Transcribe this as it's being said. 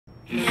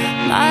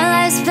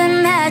My life's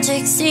been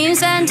magic, seems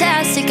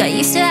fantastic. I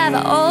used to have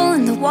a hole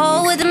in the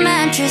wall with a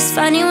mattress.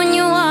 Funny when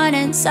you want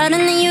it,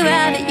 suddenly you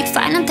have it. You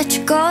find out that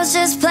your goal's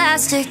just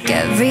plastic.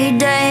 Every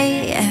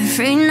day,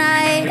 every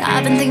night,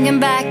 I've been thinking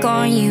back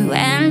on you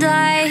and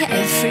I.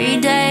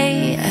 Every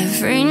day,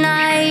 every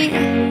night,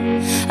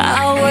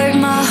 I work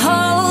my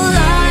whole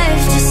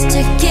life just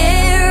to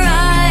get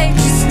right,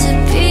 just to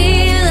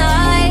be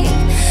like,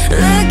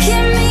 look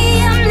at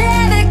me, I'm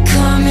never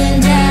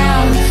coming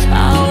down. I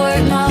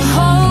work my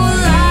whole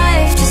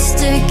life just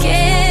to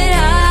get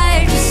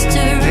high, just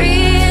to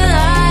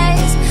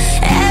realize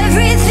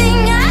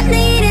everything I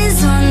need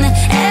is on the,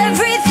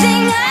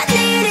 everything I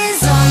need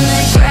is on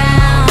the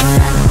ground.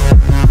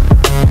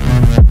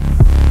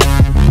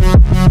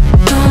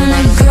 On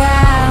the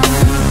ground.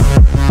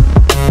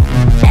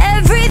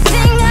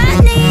 Everything I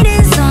need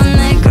is on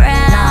the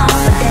ground.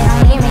 But they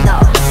don't need me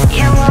though.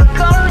 Yeah, what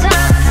goes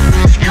up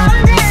must come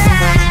down.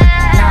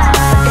 No,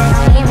 but they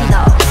don't need me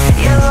though.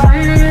 You're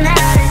running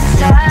out of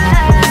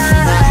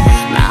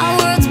time. My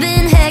world's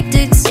been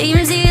hectic,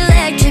 seems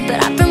electric, but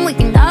I've been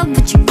waking up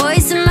with your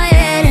voice in my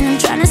head, and I'm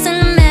trying to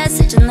send a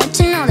message and let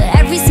you know that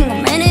every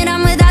single minute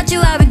I'm without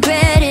you, I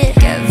regret it.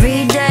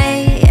 Every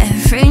day,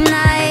 every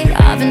night,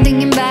 I've been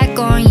thinking back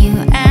on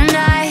you and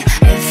I.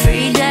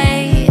 Every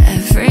day,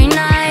 every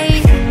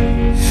night,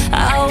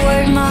 I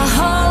work my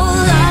whole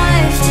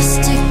life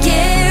just to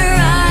get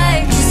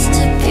right, just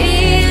to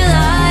be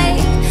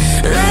like,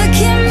 look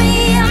at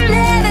me, I'm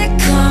never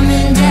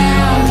coming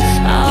down.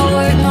 I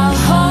work my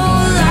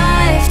whole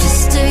life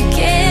just to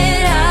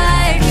get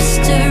high, just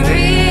to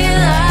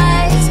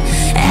realize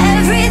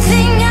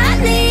everything I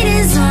need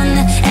is on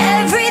the,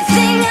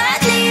 everything I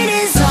need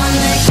is on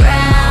the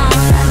ground.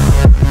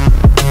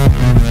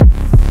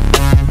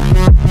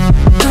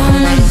 On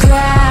the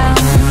ground.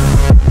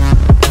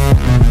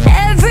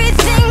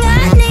 Everything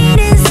I need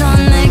is on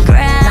the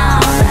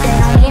ground. But they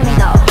don't need me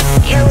though.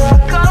 Yeah,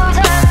 what goes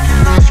up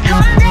must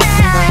come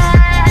down.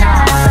 No,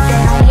 but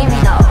they don't need me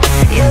though.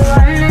 You're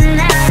running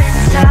out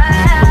of time.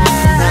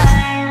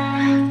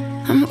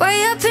 I'm way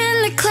up in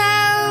the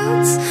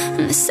clouds,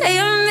 and they say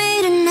I'm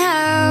made it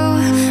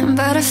now,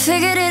 but I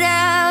figured it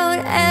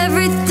out.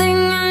 Everything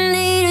I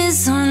need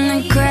is on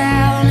the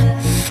ground.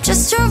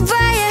 Just drove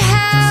by your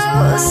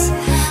house,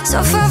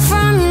 so far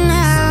from you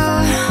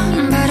now,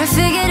 but I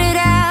figured it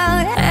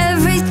out.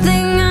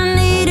 Everything I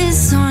need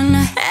is on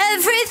the,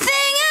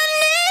 everything I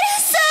need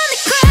is on the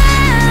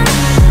ground.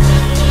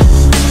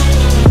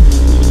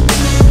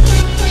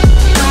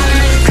 On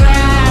the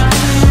ground.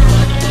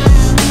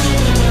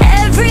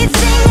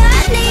 Everything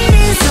I need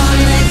is on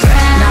the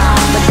ground. No,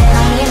 but they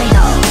don't need me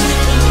though.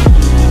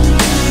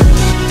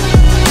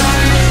 On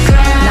the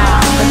ground. No,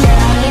 but they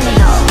don't need me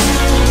though.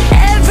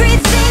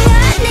 Everything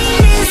I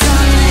need is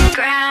on the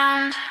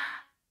ground.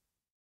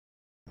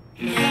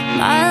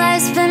 My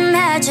life's been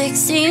magic,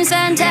 seems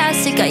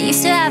fantastic. I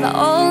used to have a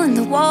hole in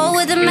the wall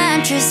with a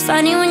mattress.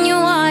 Funny when you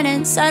want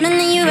it,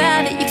 suddenly you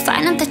have it. You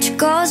find out that your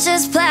goal's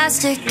just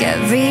plastic.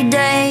 Every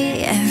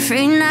day,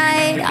 every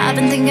night, I've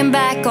been thinking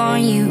back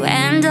on you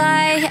and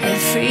I.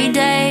 Every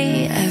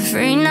day,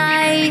 every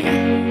night,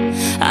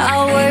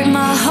 I work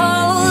my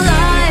whole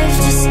life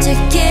just to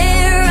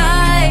get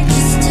right,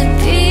 just to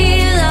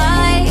be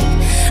like,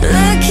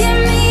 look at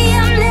me,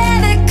 I'm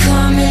never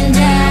coming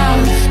down.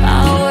 I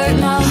work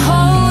my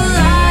whole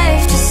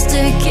life just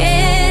to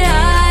get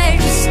high,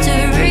 just to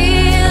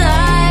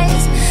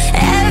realize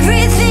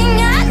everything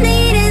I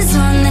need is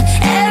on the,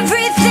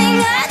 everything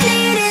I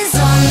need is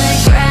on the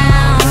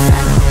ground.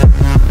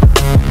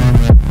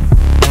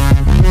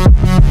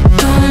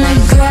 On the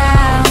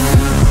ground.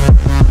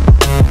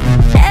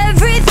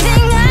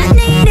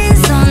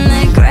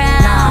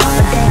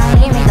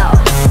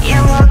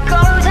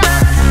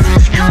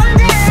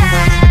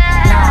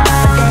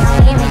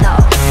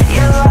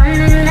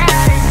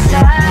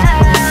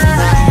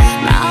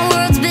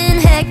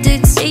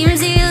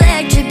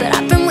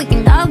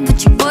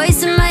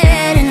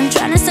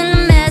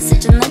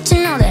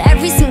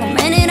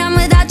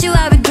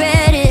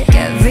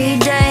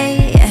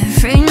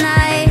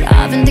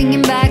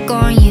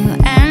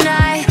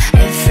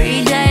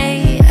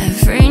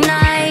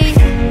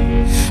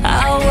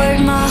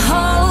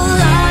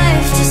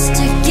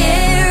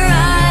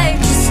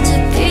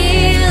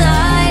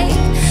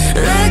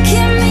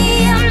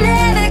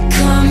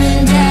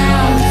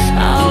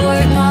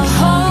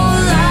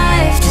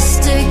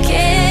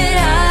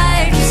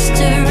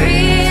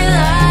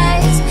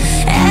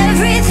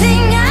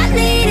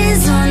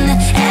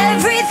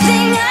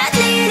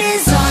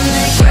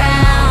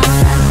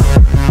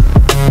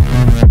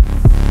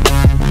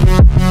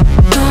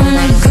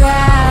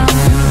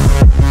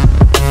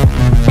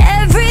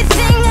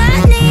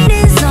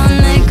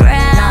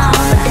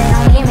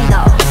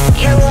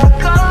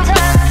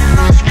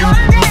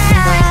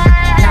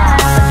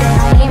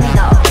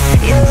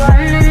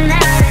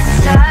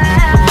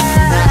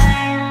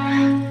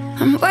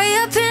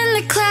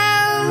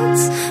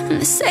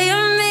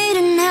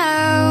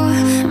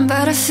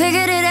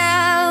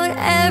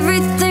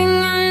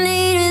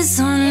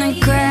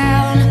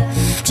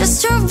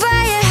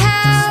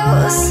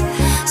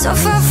 so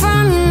far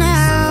from you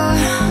now,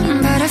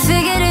 but I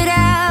figured it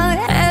out.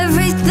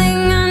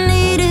 Everything I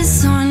need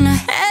is on the,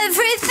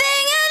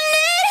 everything I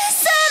need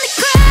is on the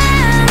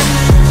ground.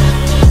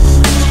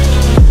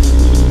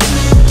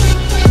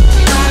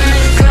 On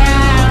the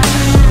ground.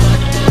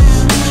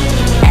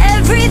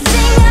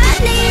 Everything I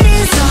need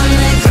is on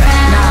the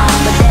ground. No,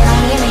 but they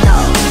don't need me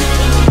though.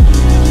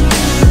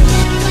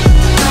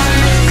 On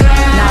the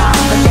ground. No,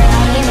 but they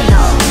don't need me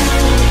though.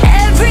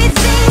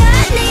 Everything I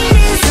need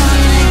is on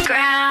the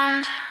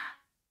ground.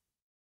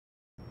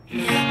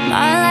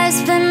 My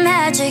life's been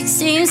magic,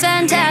 seems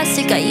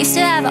fantastic. I used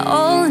to have a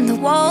hole in the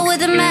wall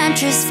with a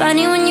mattress.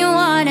 Funny when you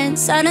want it,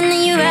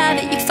 suddenly you have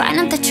it. You find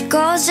out that your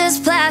goal's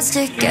just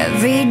plastic.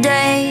 Every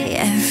day,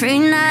 every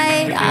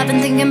night, I've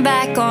been thinking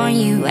back on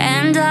you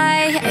and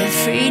I.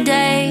 Every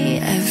day,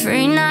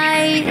 every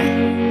night,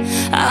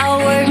 I'll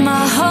work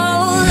my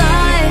whole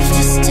life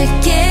just to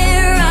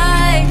get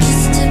right,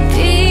 just to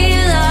be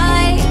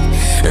like,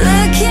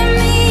 look at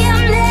me,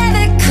 I'm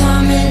never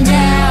coming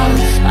down.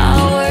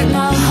 I'll work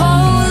my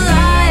whole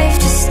life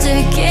just to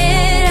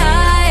get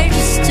high,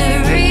 just to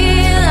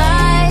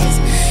realize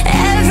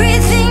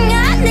everything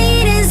I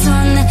need is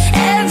on the,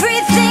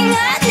 everything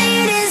I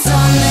need is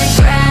on the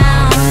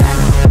ground.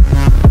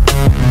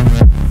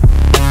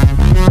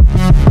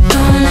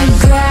 On the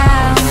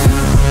ground.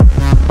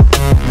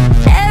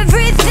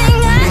 Everything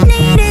I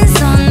need is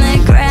on the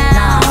ground.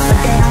 No, but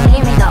they don't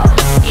need me though.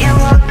 Yeah,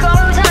 what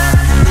goes up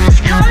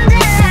must come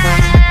down.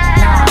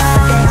 No,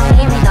 but they don't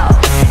need me though.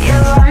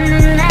 You're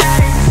running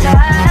out of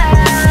time.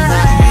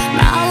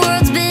 My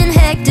world's been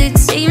hectic,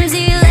 seems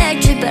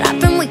electric, but I've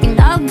been waking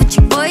up with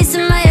your voice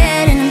in my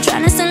head, and I'm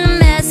trying to send a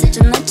message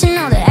and let you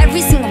know that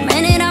every single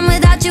minute I'm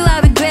without you, I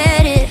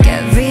regret it.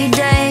 Every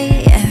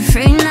day,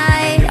 every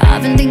night,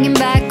 I've been thinking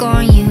back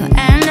on you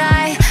and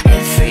I.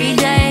 Every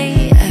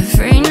day,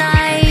 every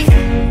night,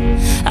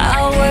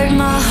 I'll work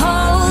my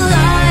whole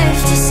life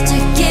just to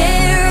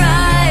get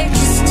right,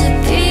 just to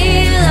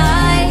be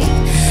like,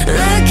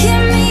 look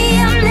at me,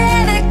 I'm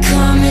never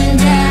coming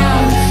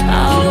down.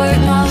 I'll work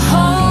my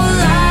whole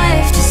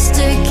life just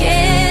to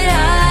get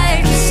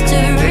high, just to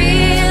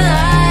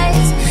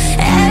realize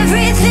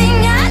everything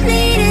I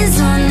need is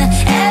on the,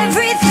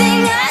 everything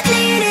I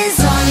need is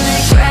on the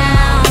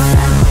ground.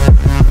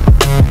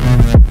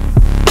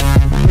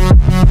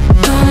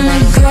 On the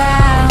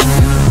ground.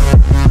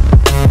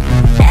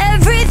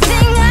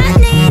 Everything I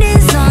need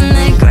is on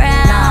the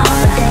ground. No,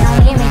 but they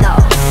don't need me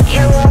though.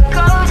 Yeah, what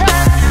goes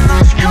up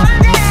must come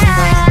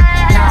down.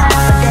 No,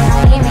 but they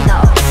don't need me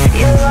though.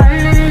 You're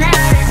running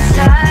out of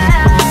time.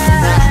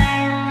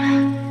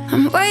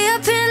 I'm way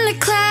up in the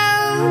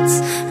clouds,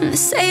 and they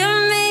say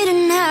I'm made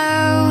it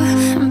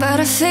now, but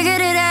I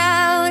figured it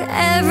out.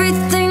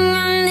 Everything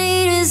I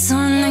need is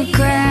on the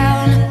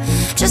ground.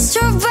 Just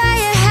drove by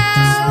your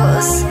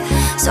house,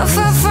 so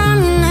far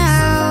from you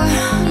now,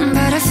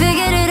 but I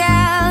figured it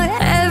out.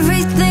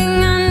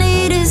 Everything I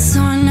need is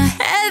on the,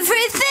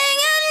 everything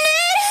I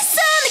need is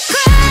on the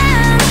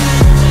ground.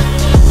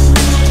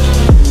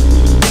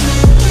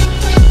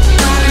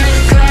 On the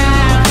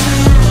ground.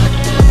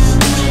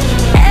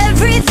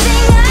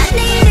 Everything I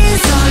need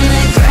is on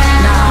the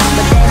ground. No,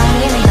 but they don't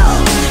need me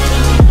though.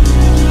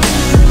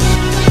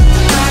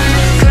 On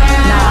the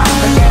ground. No,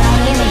 but they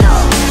don't need me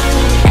though.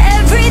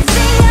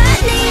 Everything I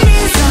need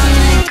is on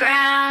the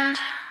ground.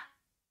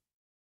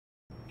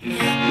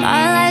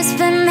 My life's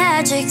been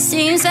magic,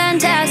 seems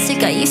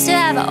fantastic. I used to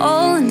have a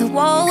hole in the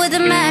wall with a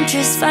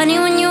mattress. Funny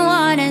when you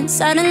want it,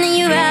 suddenly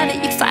you have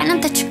it. You find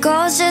out that your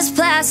goal's just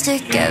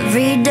plastic.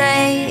 Every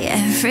day,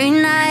 every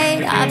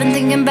night, I've been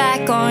thinking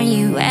back on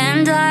you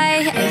and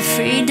I.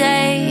 Every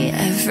day,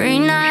 every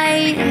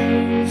night,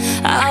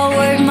 I'll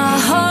work my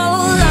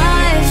whole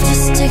life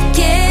just to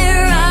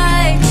get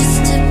right,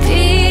 just to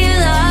be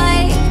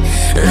like,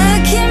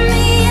 look at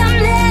me, I'm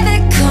never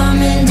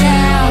coming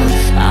down.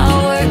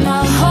 I'll work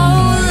my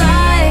whole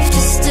life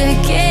just to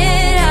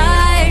get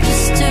high,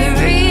 just to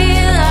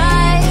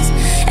realize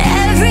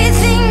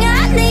everything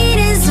I need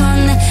is on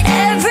the,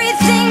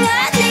 everything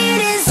I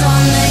need is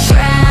on the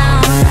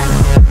ground.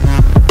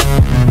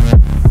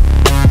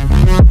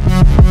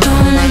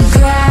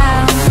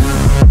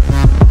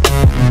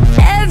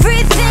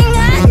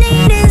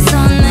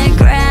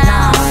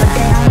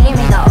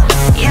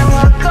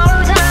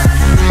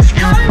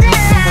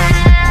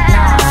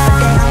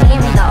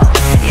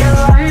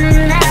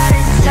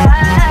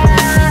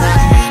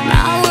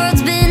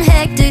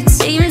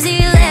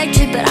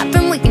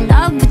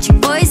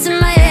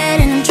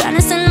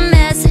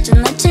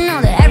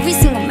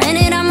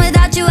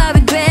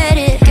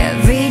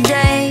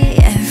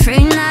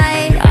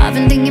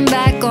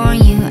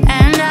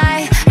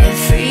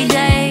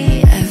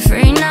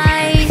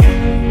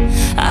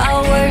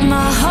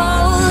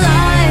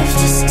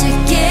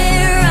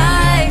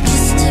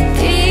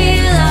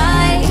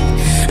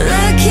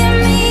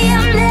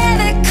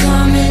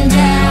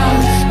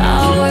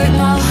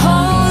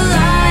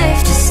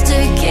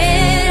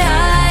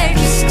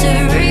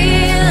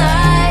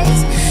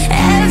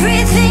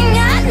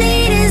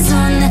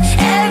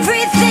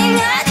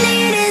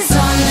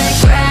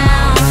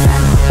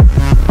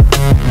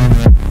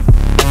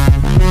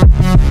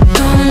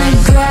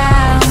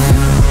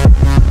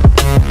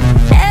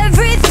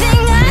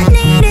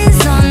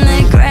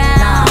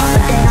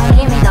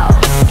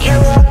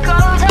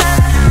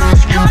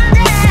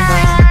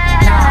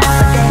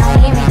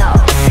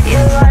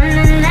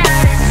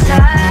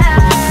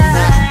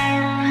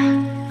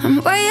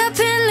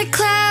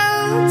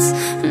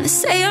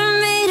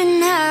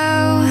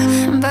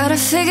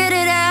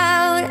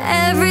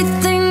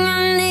 Everything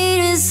I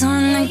need is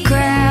on the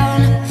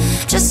ground.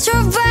 Just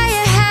drove by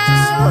your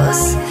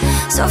house,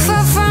 so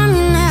far from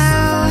you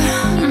now,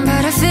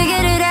 but I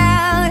figured it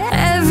out.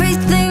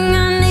 Everything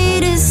I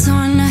need is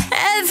on the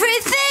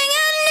everything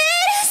I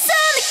need is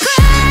on the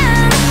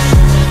ground.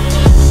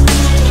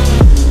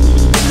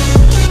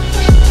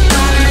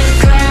 On the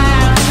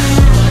ground.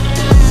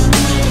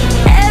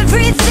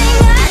 Everything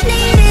I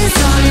need is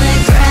on the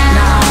ground.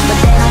 Nah, but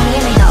they don't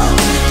need me though.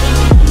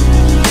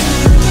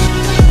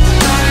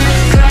 On the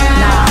ground.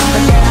 Nah,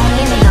 but they don't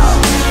need me though.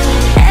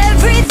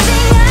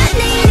 Everything I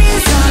need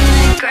is on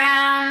the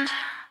ground.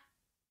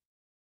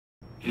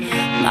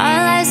 My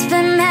life's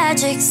been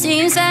magic,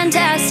 seems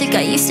fantastic.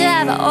 I used to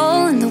have a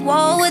hole in the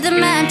wall with a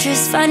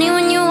mattress. Funny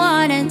when you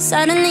want it,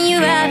 suddenly you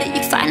have it.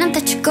 You find out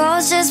that your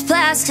goal's just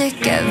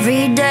plastic.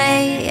 Every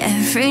day,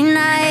 every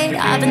night,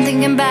 I've been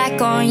thinking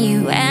back on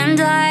you and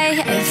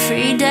I.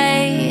 Every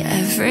day,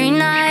 every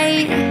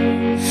night,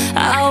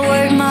 I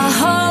work my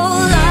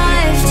whole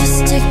life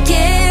just to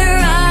get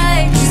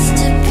right, just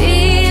to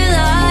be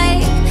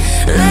like,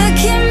 look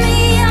at me,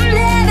 I'm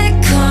never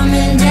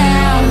coming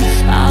down.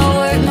 I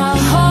work my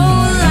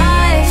whole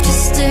life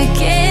just to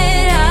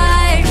get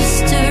high,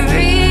 just to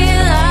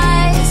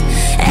realize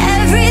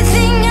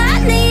everything I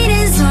need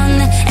is on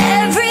the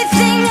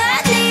everything I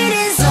need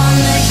is on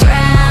the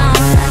ground.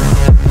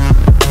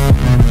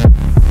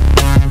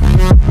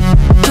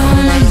 On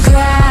the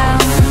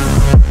ground.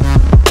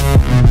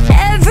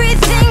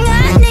 Everything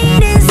I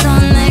need is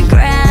on the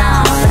ground.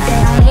 Nah, but they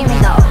don't need me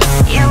though.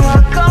 Yeah,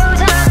 what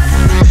goes up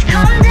must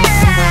come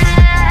down.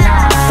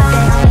 Nah, but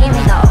they don't need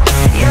me though.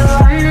 You're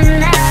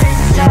running out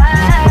of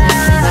time.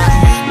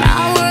 My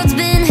world's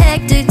been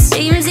hectic,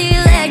 seems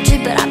electric,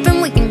 but I've been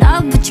waking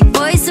up with your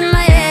voice in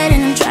my head,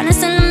 and I'm trying to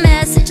send a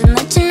message and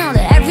let you know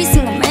that every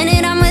single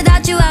minute I'm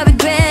without you, I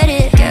regret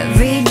it.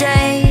 Every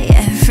day,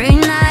 every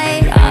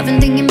night, I've been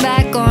thinking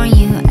back on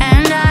you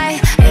and I.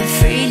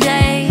 Every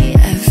day,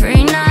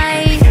 every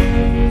night,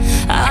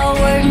 I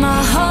work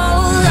my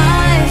whole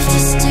life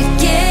just to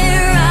get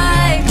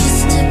right,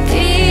 just to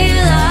be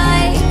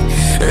like,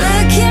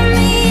 look at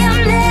me,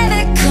 I'm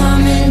never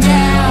coming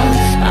down.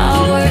 I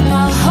work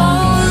my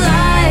whole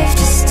life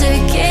just to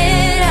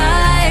get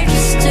high,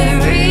 just to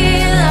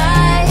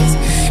realize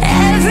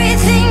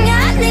everything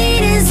I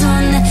need is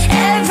on the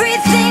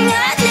everything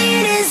I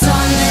need is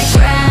on the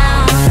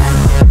ground.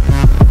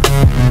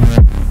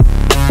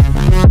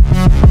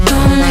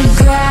 On the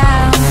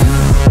ground.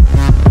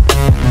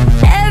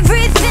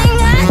 Everything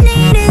I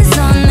need is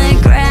on the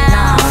ground.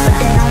 Nah, but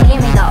they don't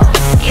need me though.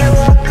 Yeah,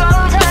 what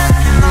goes up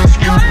must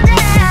come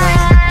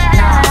down.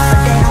 Nah, but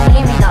they don't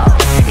need me though.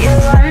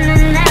 You're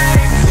running out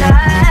of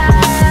time.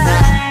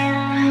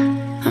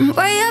 I'm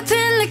way up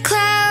in the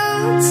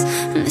clouds,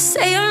 and they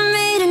say I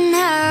made it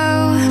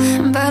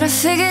now, but I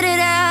figured it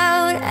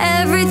out.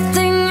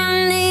 Everything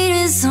I need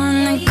is on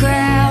the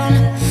ground.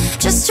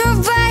 Just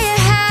drove by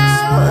your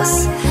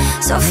house,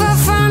 so far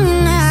from you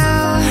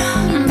now,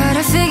 but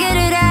I figured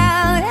it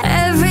out.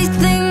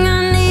 Everything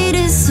I need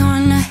is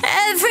on the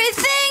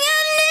everything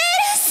I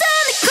need is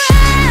on the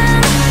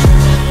ground.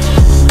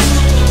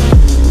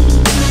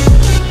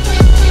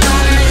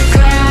 On the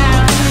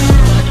ground.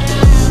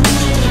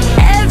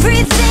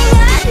 Everything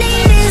I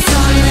need is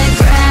on the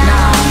ground.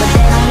 Nah, but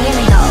they don't need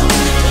me though.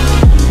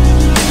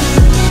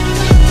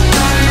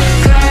 On the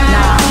ground.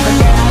 Nah, but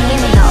they don't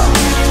need me though.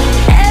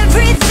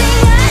 Everything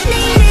I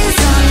need is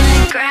on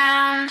the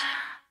ground.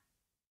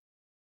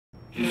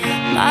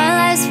 My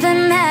life's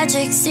been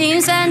magic,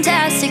 seems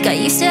fantastic. I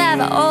used to have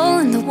a hole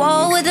in the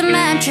wall with a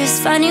mattress.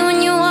 Funny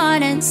when you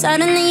want it,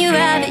 suddenly you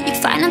have it. You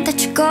find out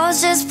that your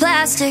goal's just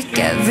plastic.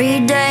 Every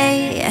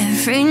day,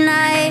 every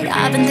night,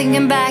 I've been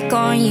thinking back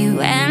on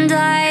you and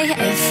I.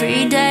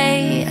 Every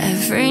day,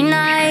 every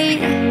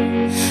night,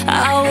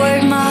 I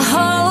work my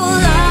whole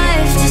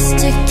life just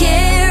to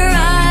get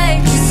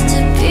right, just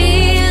to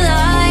be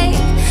like,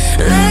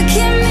 look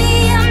at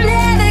me, I'm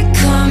never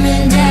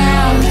coming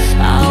down.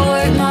 I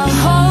work my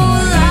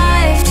whole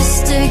life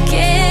just to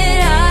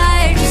get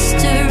high, just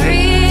to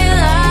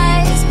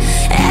realize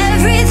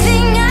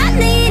everything I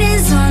need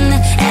is on the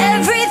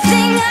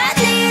everything I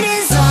need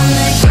is on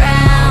the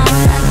ground.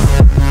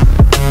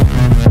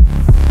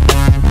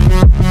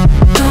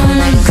 On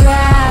the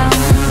ground.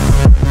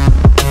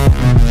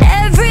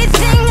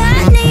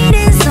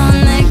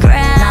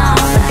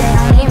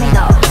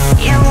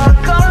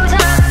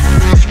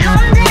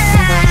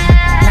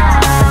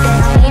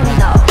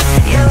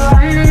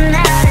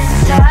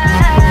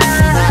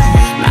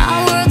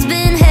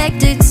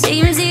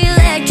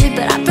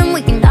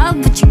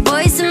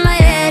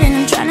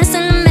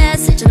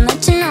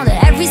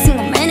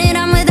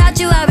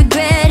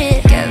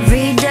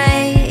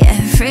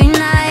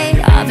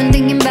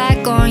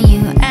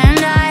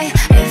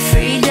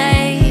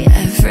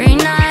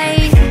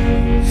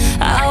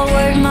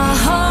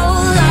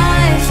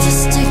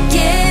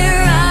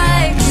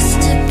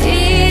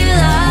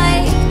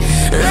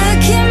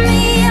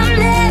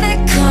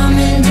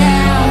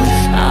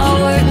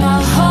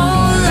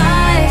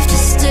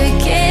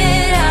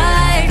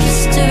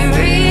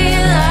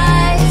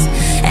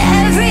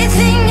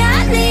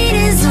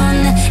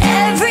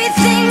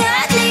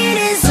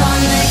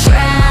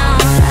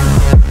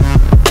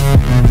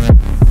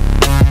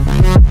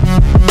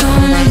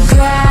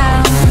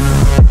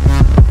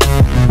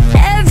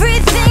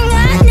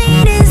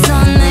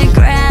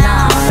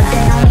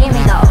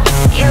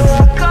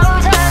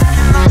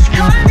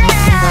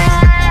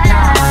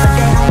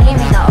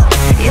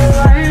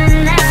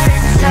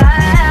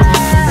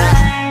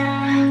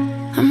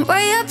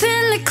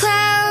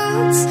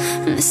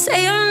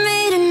 say I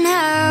made it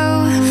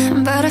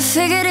now, but I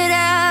figured it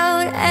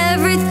out.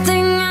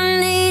 Everything I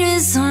need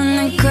is on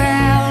the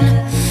ground.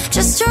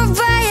 Just drove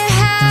by your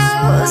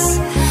house,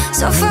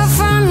 so far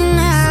from you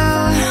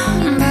now,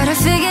 but I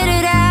figured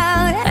it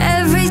out.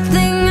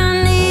 Everything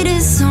I need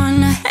is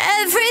on the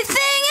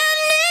everything I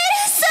need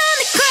is on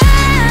the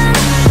ground.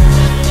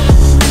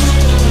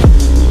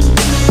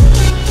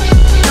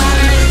 On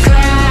the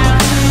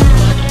ground.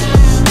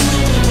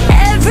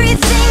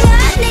 Everything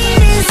I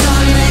need is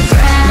on the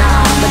ground. No,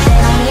 but they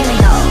don't hear me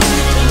though.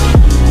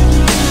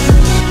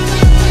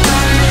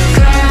 On the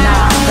ground. No,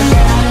 but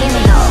they don't hear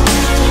me though.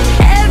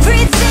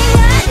 Everything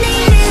I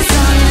need is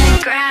on the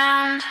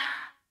ground.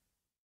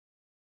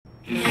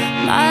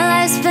 My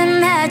life's been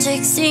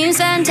magic, seems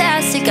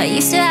fantastic. I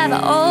used to have a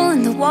hole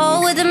in the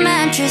wall with a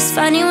mattress.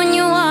 Funny when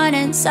you want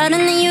it,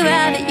 suddenly you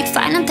have it. You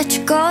find out that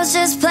your goal's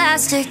just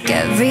plastic.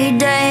 Every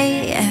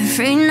day,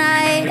 every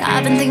night,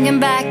 I've been thinking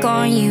back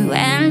on you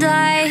and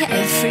I.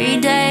 Every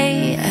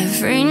day,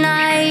 every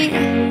night,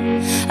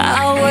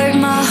 I work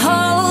my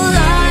whole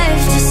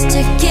life just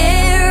to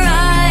get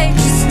right,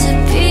 just to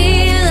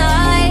be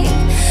like,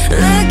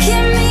 look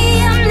at me,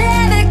 I'm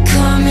never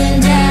coming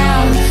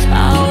down.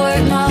 I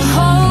work my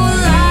whole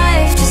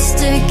life just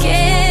to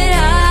get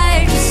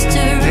high, just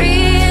to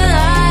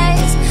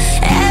realize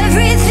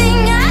everything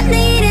I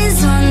need is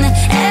on the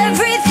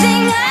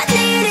everything I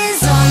need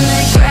is on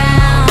the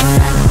ground.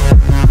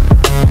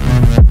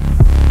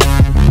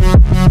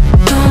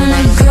 On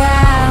the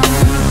ground.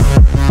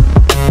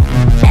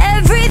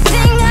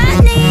 Everything I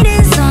need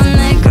is on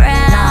the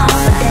ground. No,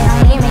 but they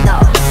don't hear me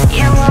though.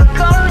 Yeah, what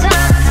goes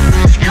up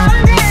must come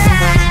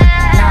down.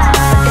 No,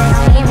 but they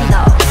don't hear me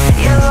though.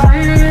 You're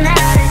running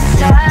out of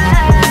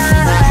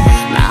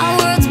time. My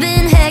world's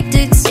been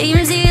hectic,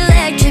 seems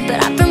electric, but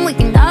I've been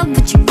waking up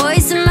with your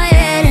voice in my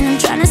head, and I'm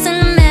trying to send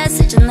a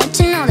message and let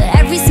you know that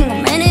every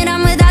single minute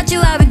I'm without you,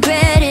 I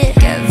regret it.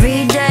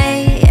 Every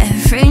day,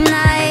 every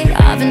night,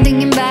 I've been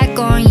thinking back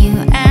on you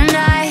and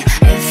I.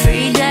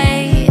 Every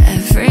day,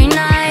 every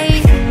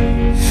night,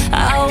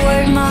 I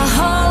work my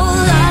whole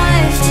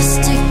life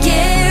just to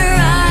get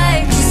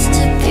right, just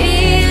to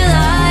be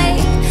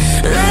like,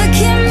 look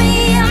at me,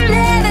 I'm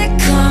never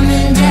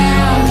coming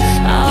down.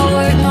 I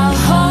work my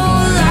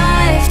whole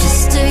life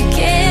just to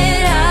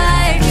get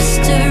high, just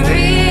to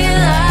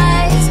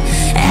realize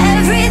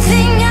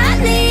everything I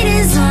need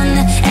is on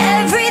the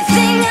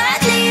everything I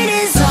need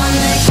is on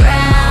the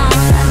ground.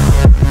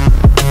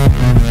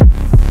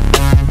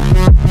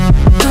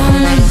 On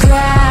the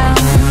ground.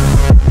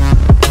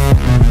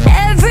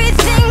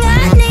 Everything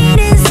I need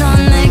is on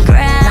the No,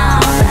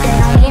 ground. but they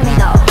don't hear me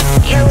though.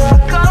 Yeah,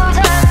 what goes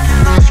up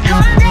must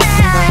come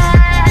down.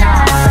 No,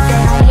 but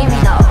they don't hear me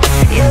though.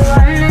 You're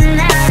running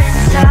out of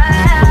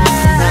time.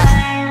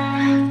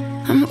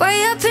 I'm way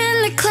up in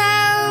the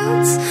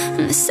clouds,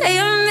 and they say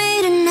I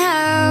made it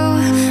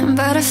now,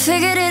 but I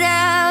figured it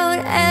out.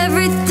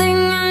 Everything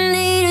I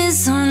need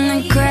is on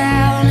the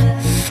ground.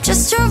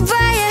 Just drove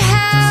by your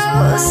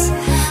house,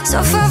 so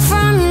far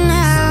from you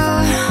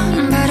now,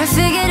 but I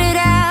figured it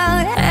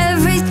out.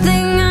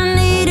 Everything I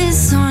need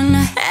is on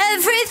the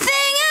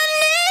everything I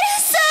need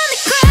is on the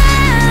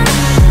ground.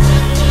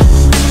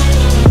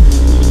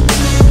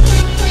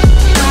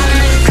 On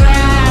the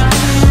ground.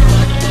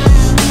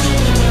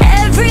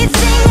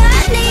 Everything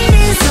I need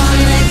is on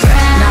the No,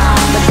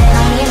 ground. but they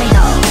don't hear me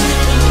though.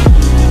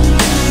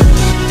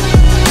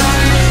 On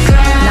the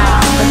ground. No,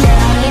 but they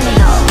don't hear me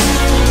though.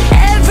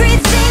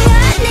 Everything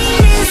I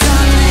need is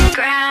on the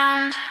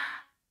ground.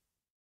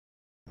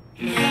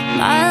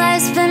 My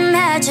life's been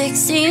magic,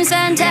 seems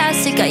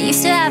fantastic. I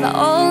used to have a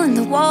hole in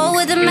the wall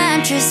with a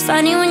mattress.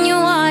 Funny when you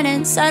want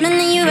it,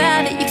 suddenly you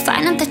have it. You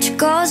find out that your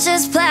goal's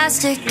just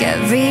plastic.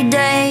 Every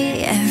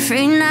day,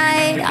 every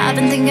night, I've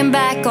been thinking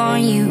back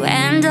on you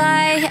and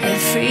I.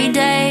 Every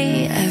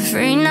day,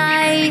 every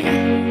night,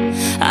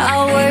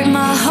 I work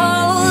my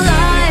whole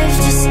life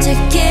just to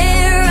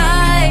get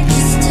right,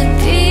 just to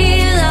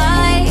be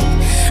like,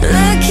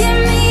 look at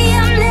me,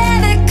 I'm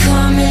never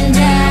coming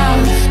down.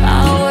 I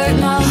work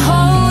my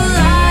whole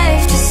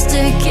life just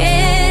to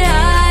get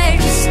high,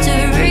 just to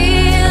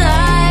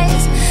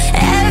realize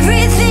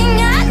everything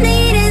I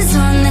need is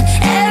on the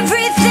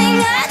everything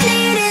I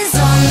need is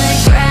on the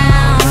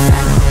ground.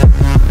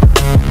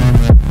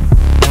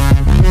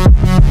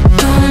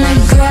 On the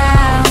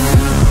ground.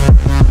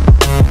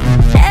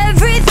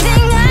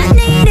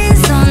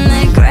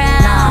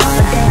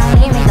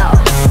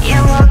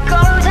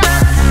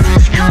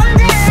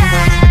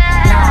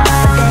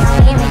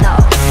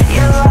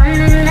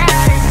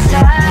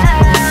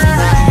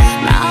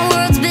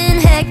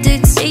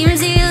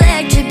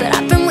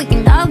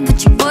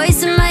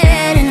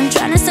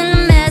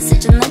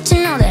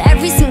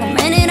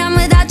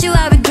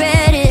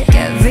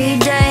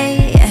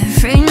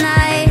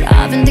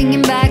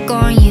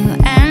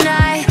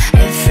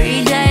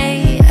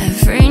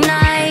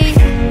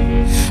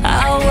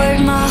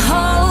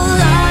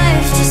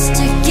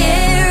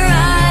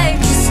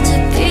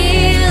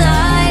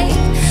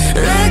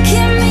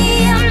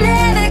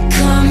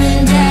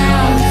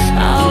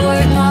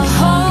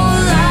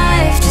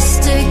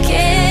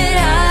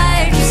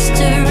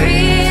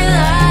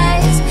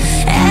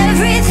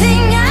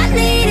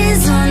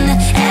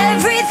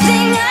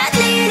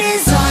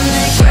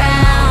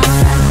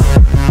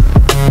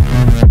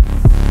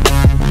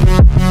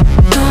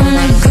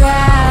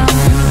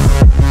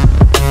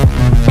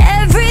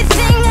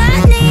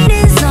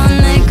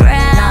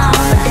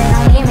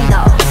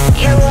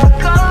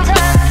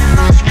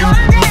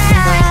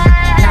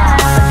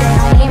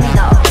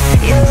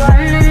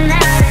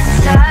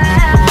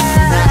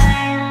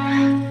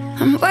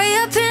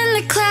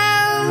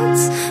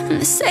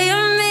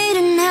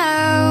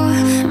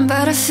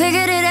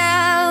 figured it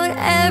out.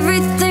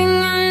 Everything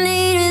I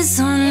need is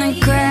on the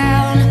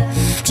ground.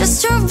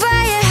 Just drove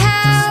by your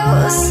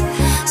house,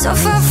 so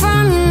far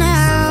from you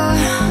now,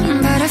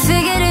 but I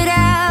figured it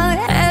out.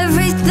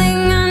 Everything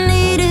I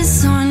need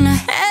is on the,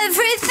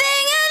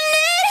 everything I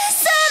need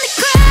is on the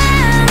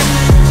ground.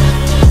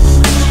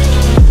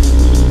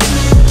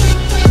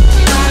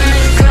 On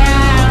the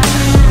ground.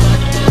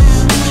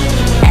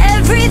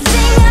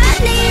 Everything I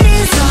need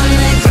is on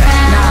the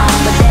ground. No,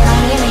 but they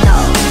don't hear me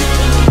though.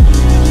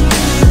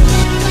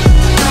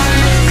 On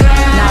the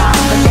ground. No,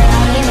 but they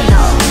don't hear me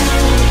though.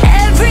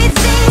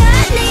 Everything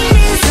I need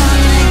is on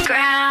the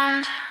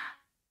ground.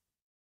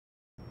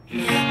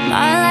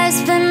 My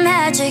life's been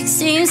magic,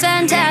 seems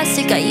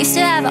fantastic. I used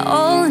to have a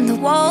hole in the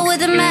wall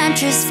with a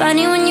mattress.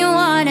 Funny when you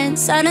want it,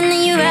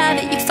 suddenly you have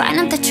it. You find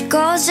out that your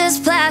goal's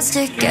just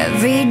plastic.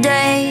 Every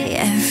day,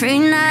 every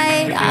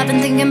night, I've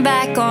been thinking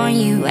back on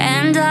you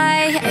and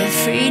I.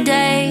 Every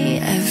day,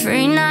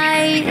 every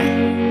night,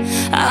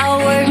 I'll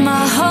work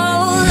my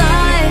whole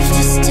life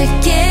just to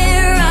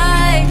get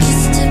right,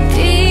 just to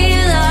be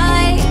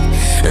like,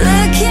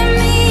 look at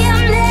me,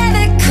 I'm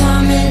never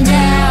coming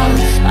down.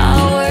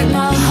 I'll work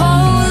my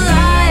whole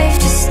life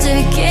just to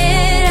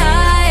get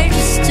high,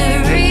 just to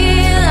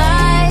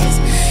realize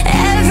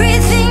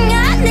everything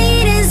I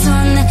need is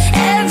on the,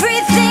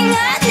 everything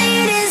I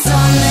need is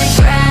on the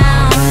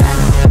ground.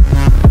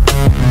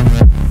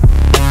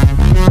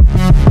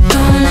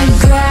 On the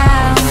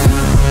ground.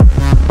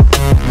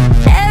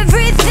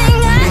 Everything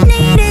I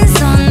need is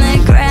on the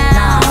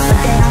ground. But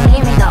they don't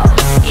hear me though.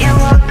 Yeah,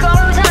 what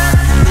goes up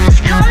must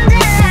come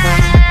down.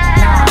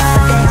 No,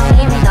 but they don't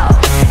hear me though.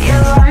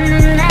 You're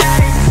running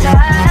out of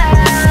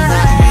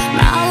time.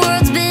 My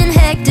world's been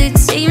hectic,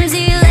 seems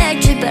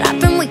electric, but I've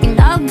been waking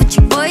up with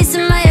your voice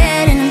in my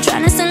head, and I'm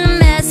trying to send a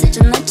message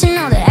and let you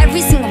know that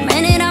every single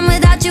minute I'm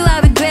without you, I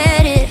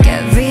regret it.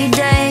 Every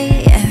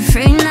day,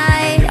 every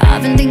night,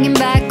 I've been thinking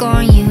back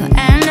on you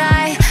and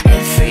I.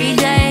 Every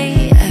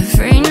day,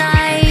 every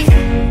night,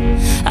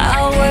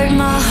 I'll work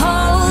my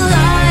whole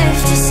life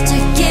just to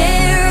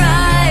get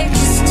right,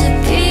 just to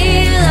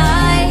be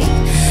like,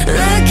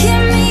 look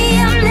at me,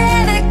 I'm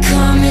never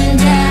coming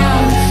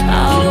down.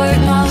 I'll work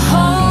my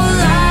whole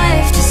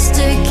life just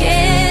to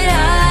get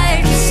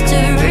high, just to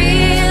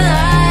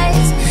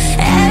realize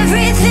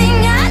everything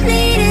I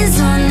need is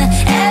on the,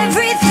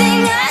 everything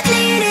I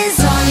need is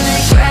on the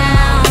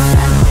ground.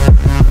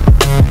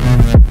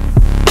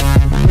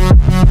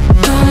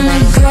 On the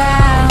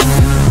ground.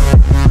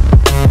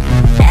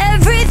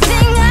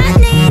 Everything I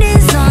need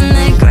is on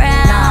the No,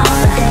 ground.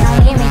 but they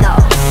don't hear me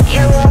though.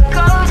 Yeah, what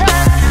goes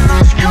up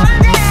must come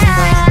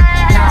down.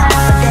 No,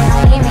 but they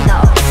don't hear me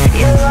though.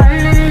 You're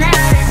running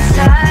out of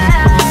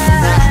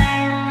time.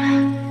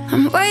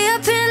 I'm way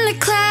up in the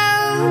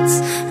clouds,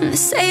 and they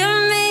say I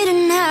made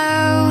it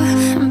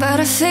now, but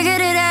I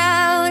figured it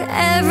out.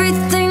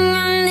 Everything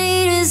I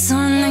need is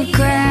on the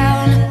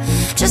ground.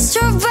 Just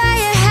drove by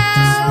your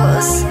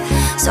house,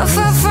 so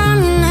far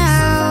from you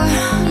now,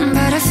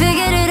 but I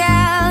figured it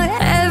out.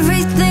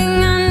 Everything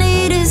I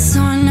need is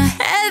on the,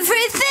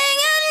 everything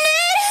I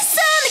need is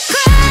on the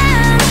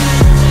ground.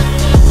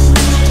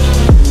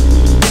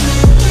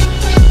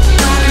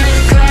 On the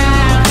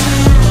ground.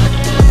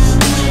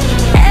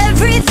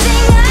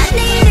 Everything I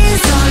need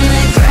is on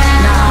the No,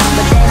 ground.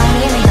 but they don't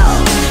hear me though.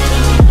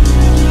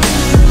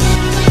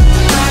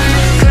 On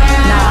the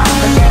ground. No,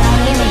 but they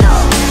don't hear me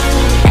though.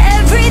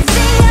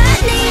 Everything I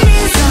need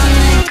is on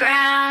the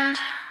ground.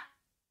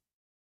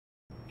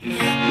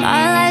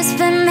 My life's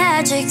been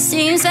magic,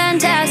 seems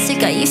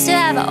fantastic. I used to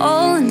have a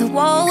hole in the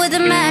wall with a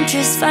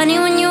mattress. Funny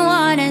when you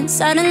want it,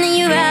 suddenly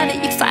you have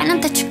it. You find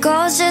out that your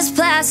goal's just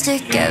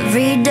plastic.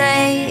 Every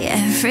day,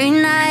 every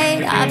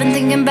night, I've been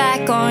thinking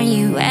back on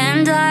you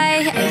and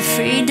I.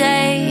 Every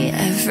day,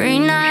 every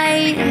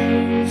night,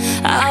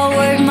 I'll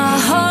work my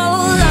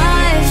whole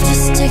life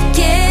just to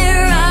get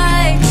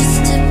right,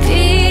 just to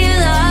be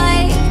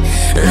like,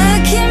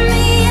 look at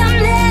me, I'm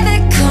never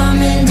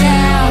coming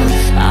down.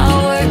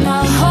 I'll work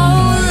my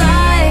whole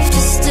life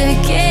just to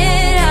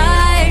get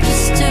high,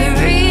 just to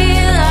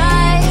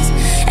realize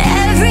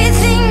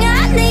everything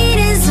I need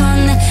is on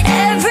the,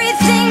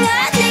 everything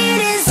I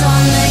need is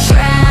on the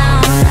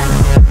ground.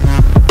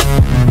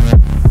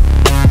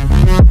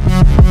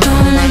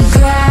 On the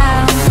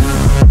ground.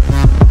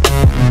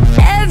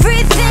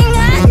 Everything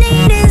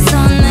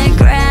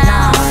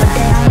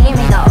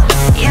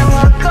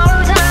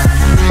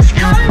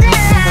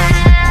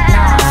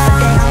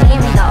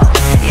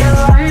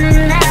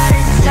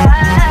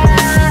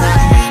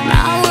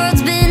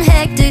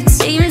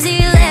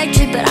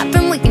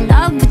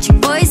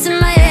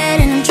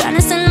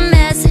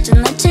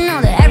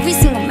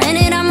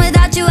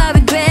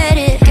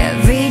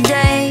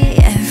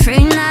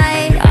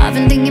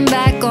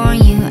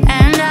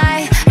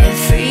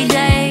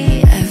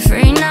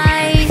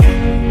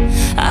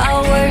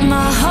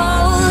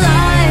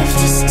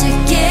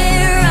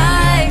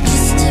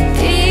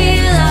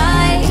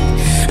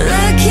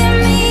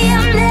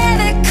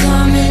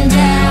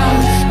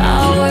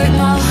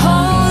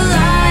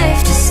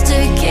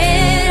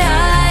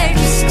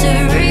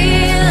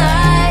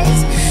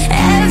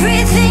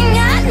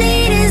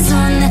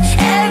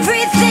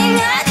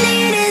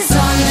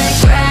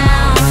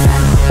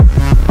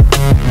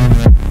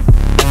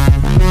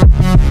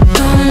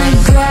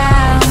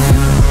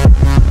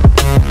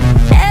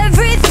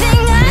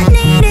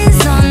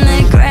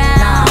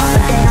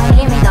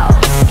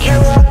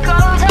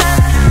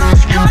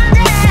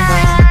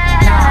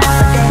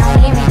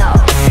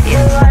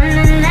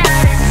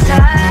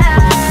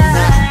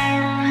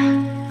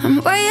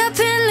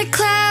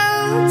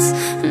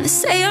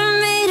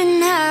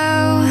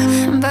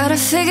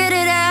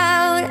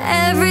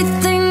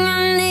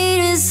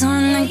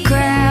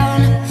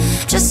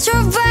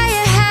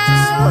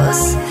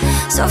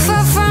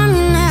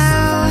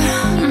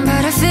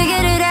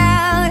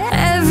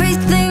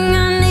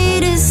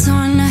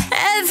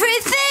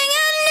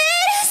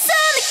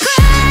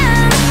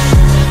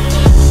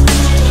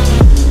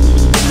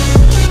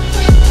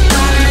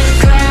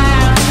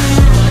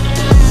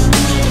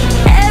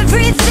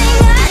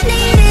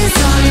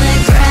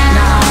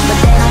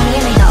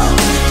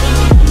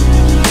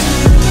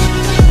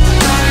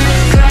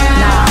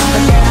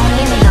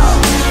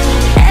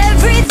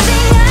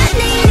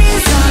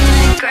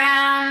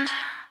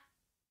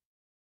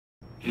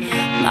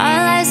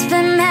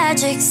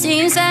magic,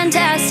 seems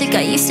fantastic.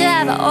 I used to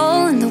have a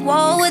hole in the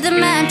wall with a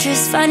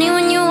mattress. Funny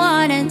when you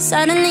want it,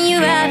 suddenly you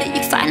have it.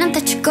 You find out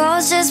that your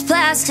goal's just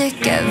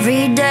plastic.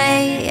 Every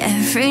day,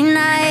 every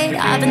night,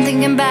 I've been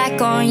thinking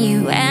back on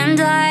you and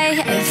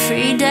I.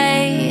 Every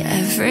day,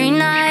 every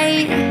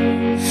night,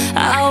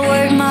 I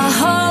work my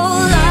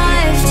whole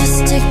life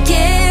just to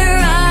get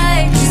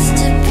right, just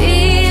to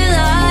be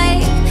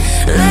like,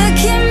 look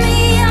at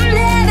me, I'm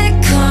never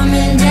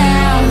coming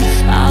down.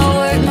 I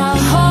work my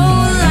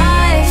whole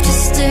life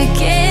just to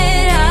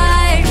get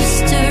high,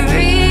 just to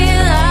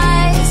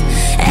realize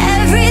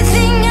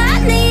everything I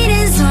need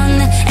is on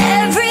the,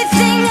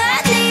 everything I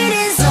need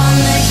is on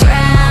the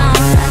ground.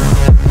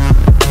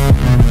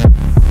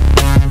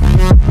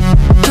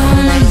 On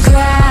the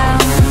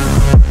ground.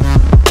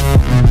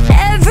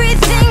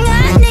 Everything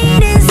I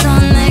need is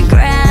on the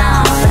ground. No,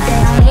 but they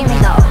don't need me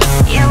though.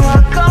 Yeah,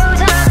 what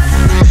goes up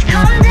must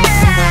come down.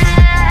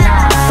 No,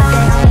 but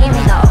they don't need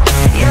me though.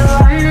 You're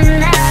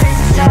running out of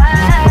time.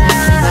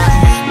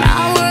 My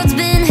world's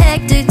been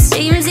hectic,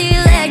 seems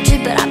electric,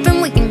 but I've been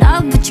waking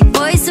up with your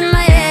voice in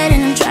my head,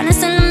 and I'm trying to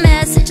send a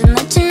message and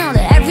let you know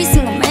that every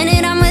single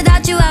minute I'm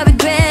without you, I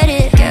regret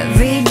it.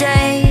 Every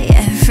day,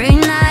 every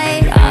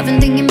night, I've been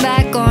thinking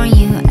back on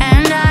you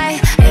and I.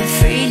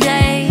 Every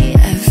day,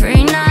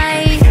 every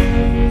night,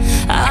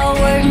 I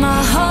work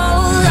my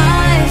whole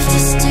life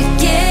just to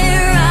get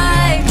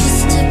right,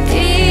 just to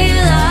be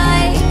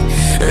like,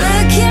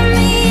 look at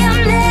me,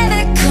 I'm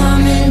never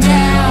coming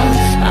down.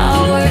 I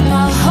work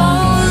my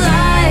whole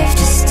life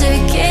just to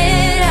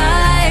get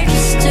high,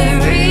 just to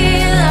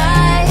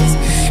realize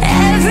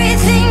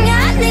everything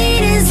I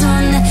need is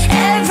on the,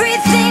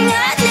 everything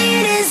I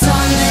need is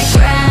on the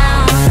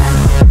ground.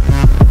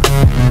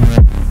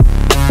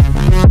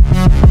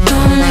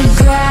 On the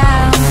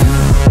ground.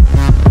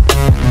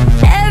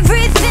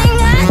 Everything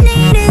I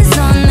need is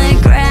on the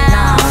ground.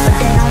 No, but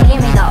they don't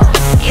need me though.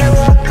 Yeah,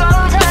 what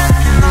goes up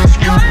must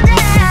come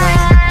down.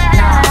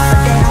 No, but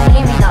they don't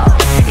need me though.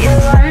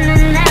 You're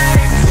running out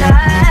of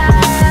time.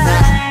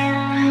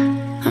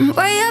 I'm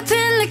way up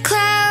in the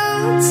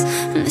clouds,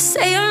 and they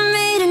say I'm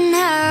made it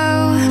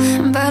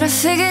now, but I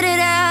figured it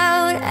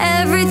out.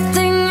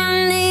 Everything I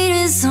need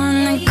is on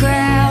the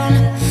ground.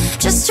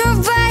 Just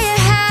drove by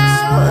your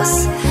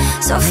house,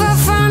 so far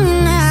from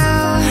you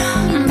now,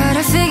 but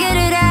I figured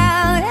it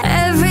out.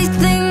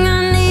 Everything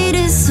I need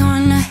is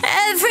on the,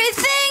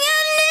 everything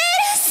I need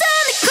is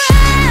on the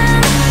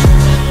ground.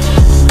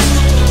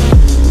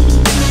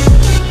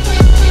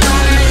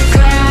 On the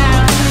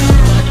ground.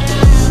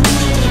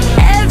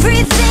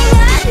 Everything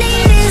I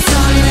need is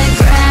on the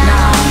ground.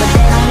 No, but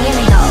they don't need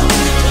me though.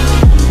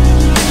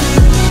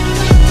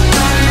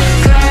 On the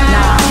ground.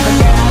 No, but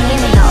they don't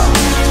need me though.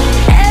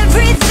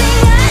 Everything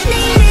I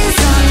need is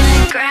on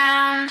the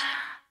ground.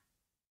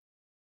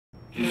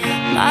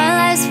 My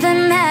life's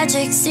been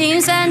magic,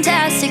 seems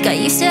fantastic. I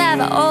used to have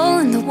a hole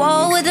in the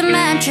wall with a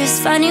mattress.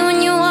 Funny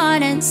when you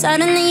want it,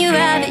 suddenly you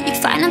have it. You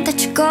find out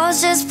that your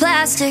goal's just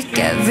plastic.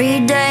 Every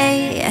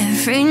day,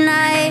 every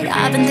night,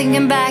 I've been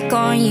thinking back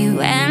on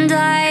you and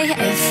I.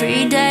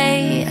 Every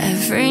day,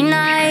 every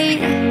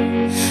night,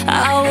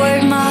 I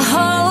work my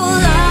whole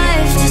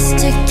life just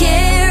to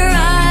get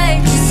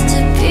right, just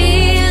to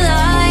be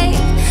like,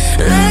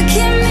 look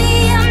at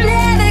me, I'm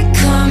never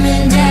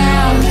coming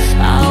down.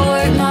 I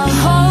work my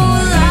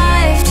whole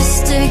life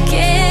just to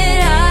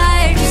get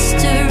high, just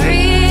to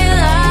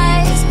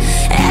realize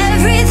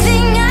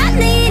everything I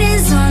need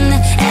is on the,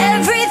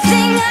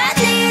 everything I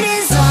need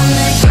is on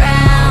the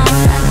ground.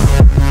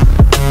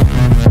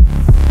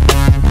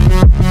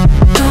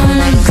 On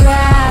the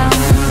ground.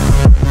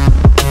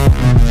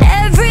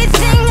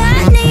 Everything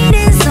I need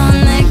is on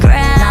the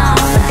ground. No,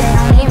 but they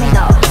don't need me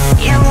though.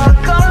 Yeah, what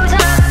goes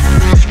up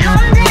must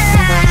come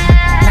down.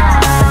 No,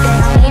 but they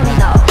don't need me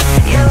though.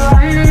 You're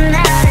running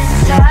out of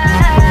time.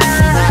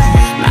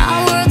 My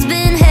world's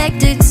been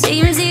hectic,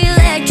 seems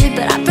electric,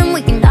 but I've been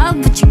waking up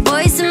with your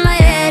voice in my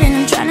head, and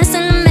I'm trying to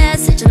send a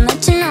message and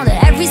let you know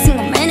that every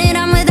single minute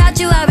I'm without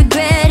you, I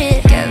regret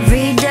it.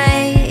 Every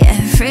day,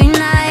 every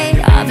night,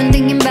 I've been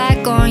thinking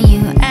back on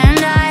you and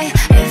I.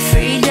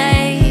 Every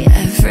day,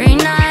 every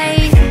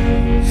night,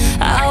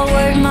 I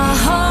work my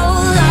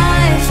whole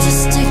life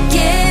just to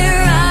get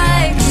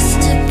right,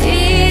 just to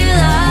be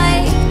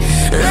like,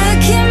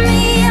 look at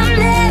me, I'm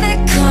never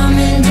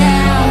coming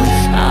down.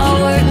 I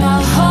work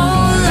my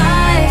whole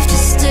life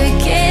just to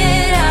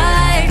get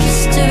high,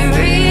 just to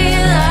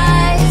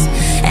realize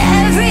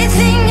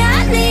everything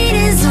I need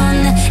is on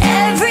the,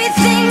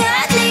 everything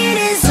I need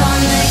is on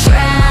the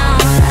ground.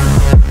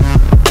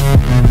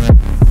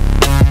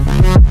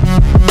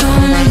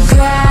 On the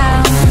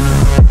ground.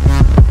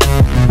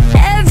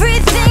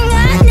 Everything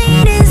I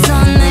need is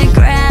on the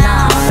ground. No,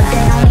 but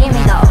they don't need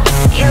me though.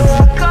 Yeah,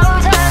 what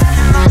goes up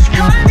must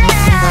come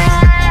down.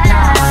 No,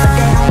 but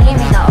they don't need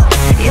me though.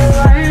 You're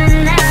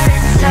running out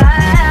of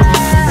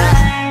time.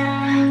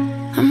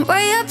 I'm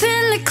way up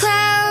in the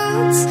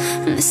clouds,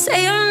 and they say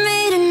I'm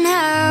made it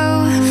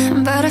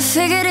now, but I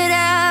figured it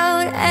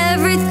out.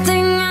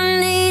 Everything I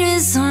need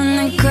is on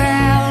the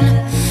ground.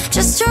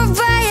 Just drove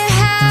by your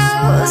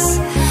house,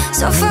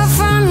 so far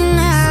from you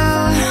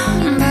now,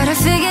 but I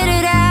figured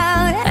it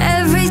out.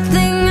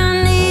 Everything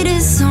I need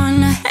is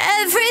on the,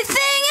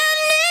 everything I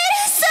need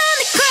is on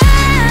the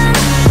ground.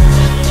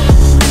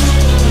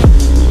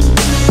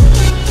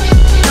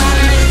 On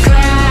the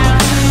ground.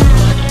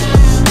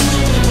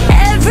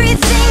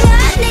 Everything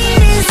I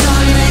need is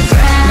on the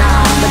ground.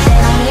 No, but they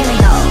don't hear me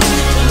though.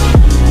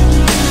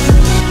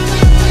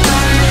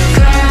 On the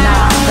ground. No,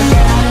 but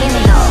they don't hear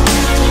me though.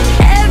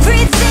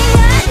 Everything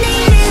I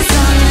need is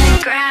on the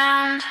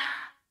ground.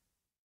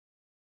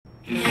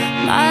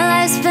 My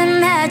life's been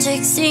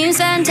magic, seems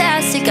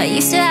fantastic. I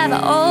used to have a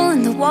hole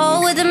in the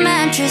wall with a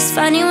mattress.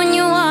 Funny when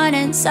you want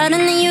it,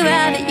 suddenly you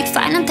have it. You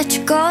find out that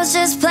your goal's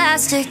just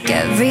plastic.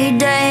 Every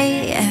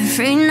day,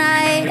 every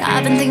night,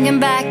 I've been thinking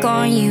back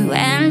on you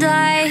and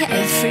I.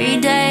 Every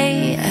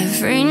day,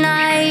 every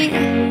night,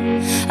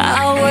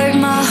 I work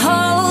my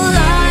whole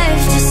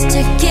life just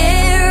to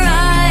get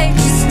right,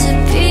 just to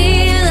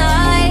be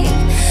like,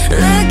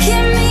 look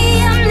at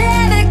me, I'm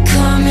never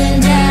coming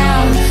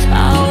down.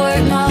 I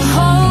work my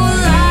whole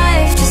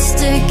life just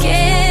to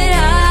get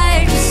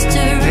high, just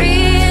to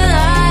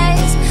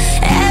realize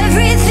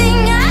everything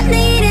I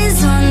need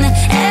is on the,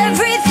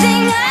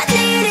 everything I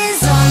need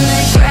is on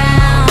the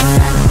ground.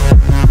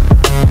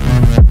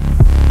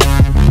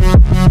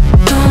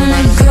 On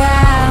the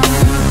ground.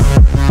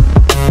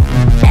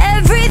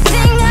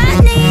 Everything I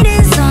need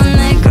is on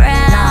the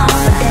ground. No,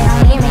 but they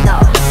don't hear me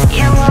though.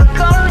 Yeah, what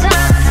goes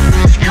up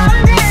must come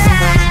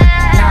down.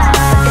 No,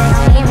 but they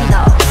don't hear me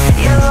though.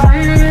 You're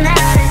running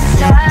out of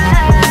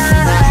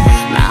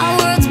time. My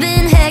world's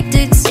been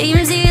hectic,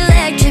 seems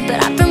electric, but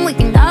I've been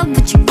waking up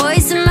with your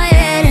voice in my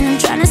head, and I'm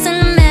trying to send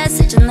a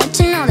message and let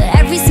you know that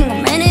every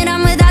single minute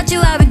I'm without you,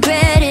 I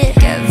regret it.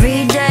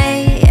 Every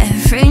day,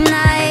 every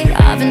night,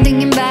 I've been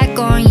thinking back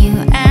on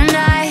you and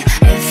I.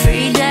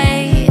 Every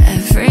day,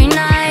 every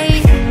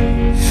night,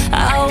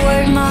 I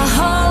work my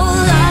whole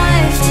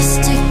life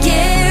just to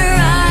get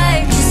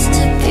right, just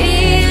to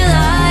be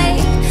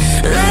like,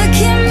 look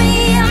at me,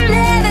 I'm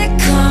never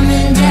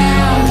coming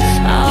down.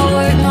 I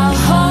work my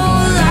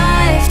whole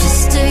life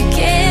just to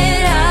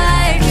get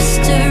high, just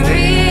to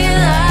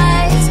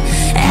realize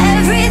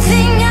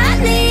everything I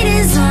need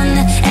is on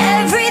the,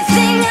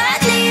 everything I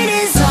need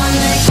is on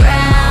the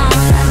ground.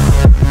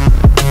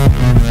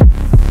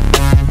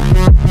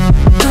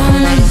 On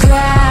the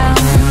ground.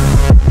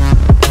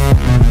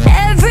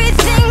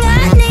 Everything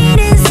I need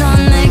is on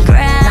the No,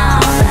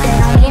 ground. but they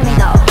don't hear me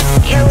though.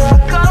 Yeah,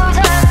 what goes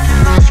up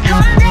must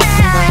come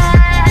down.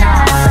 No,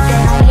 but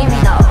they don't hear me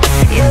though.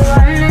 You're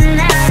running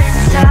out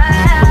of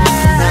time.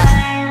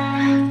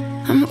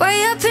 I'm way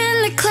up in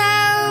the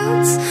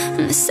clouds,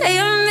 and they say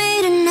I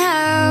made it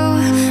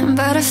now,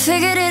 but I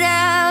figured it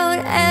out.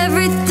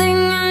 Everything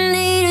I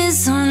need is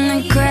on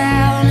the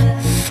ground.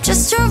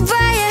 Just drove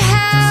by your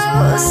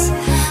house,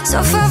 so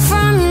far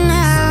from you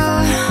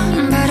now,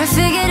 but I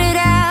figured it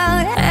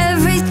out.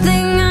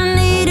 Everything I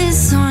need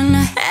is on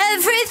the,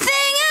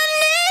 everything I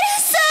need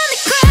is on the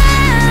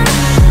ground.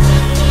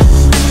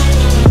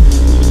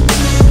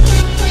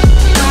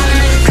 On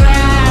the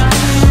ground.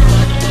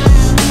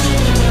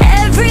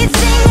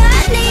 Everything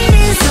I need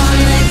is on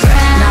the No,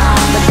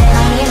 ground. but they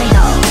don't hear me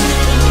though.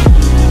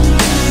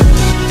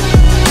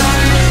 On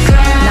the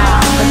ground. No,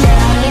 but they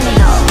don't hear me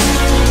though.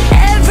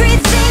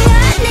 Everything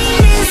I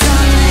need is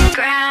on the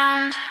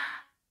ground.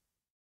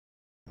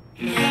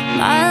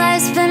 My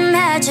life's been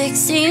magic,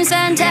 seems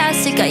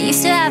fantastic. I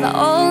used to have a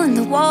hole in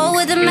the wall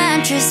with a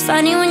mattress.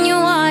 Funny when you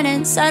want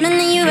it,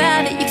 suddenly you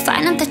have it. You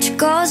find out that your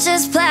goal's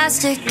just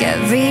plastic.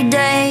 Every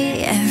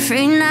day,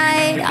 every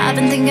night, I've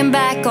been thinking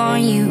back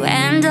on you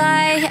and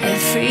I.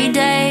 Every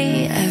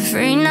day,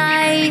 every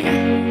night,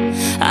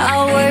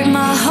 I work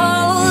my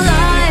whole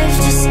life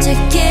just to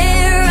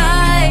get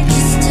right,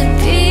 just to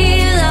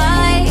be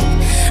like,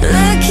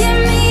 look at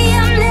me,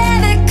 I'm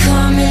never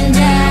coming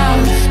down.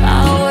 I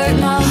work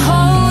my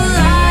whole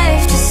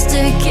life just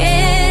to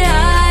get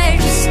high,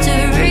 just to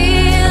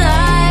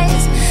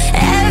realize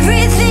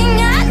everything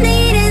I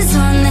need is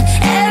on the,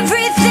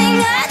 everything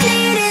I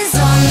need is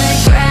on the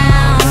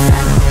ground.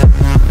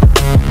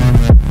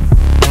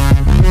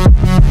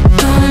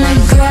 On the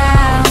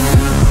ground.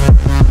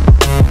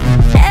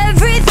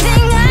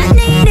 Everything I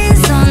need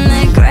is on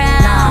the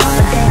ground. No,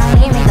 but they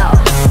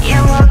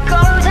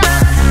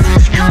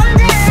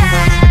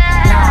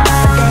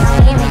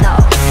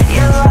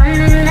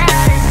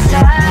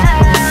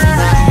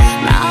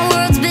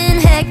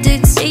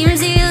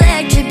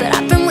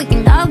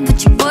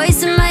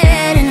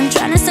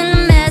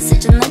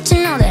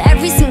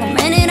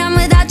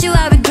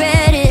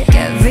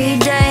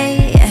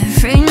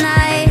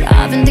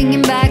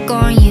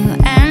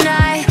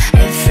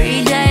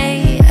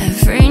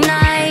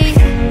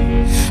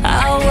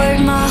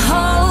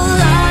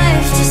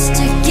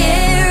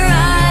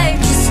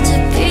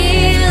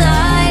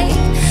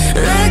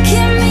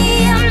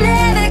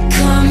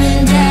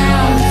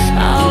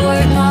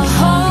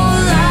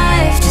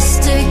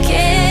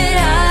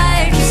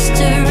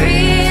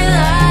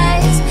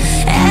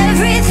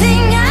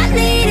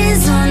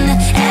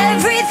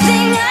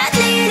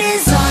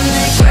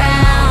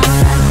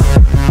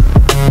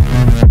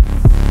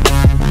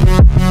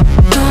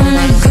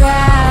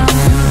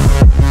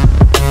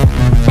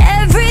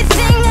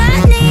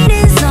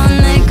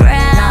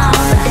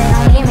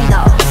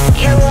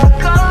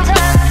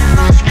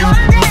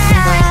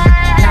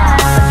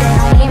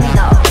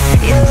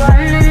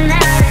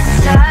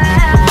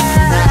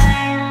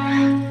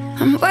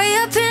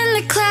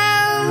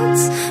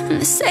clouds,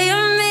 and they say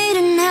I'm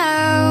meeting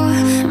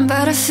now,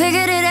 but I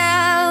figured it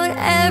out.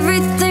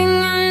 Everything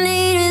I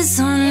need is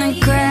on the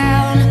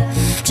ground.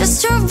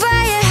 Just drove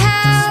by your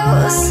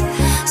house,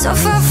 so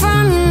far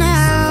from you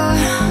now,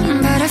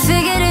 but I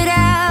figured it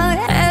out.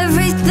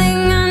 Everything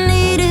I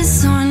need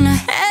is on the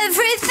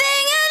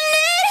everything I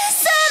need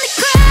is on the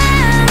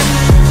ground.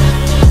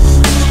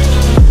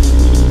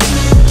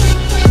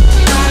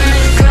 On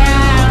the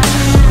ground.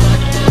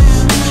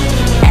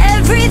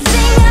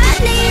 Everything I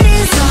need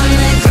is on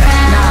the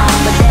ground. No,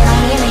 but they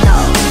don't hear me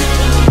though.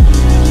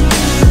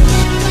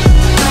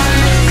 On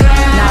the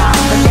ground. No,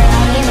 but they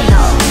don't hear me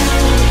though.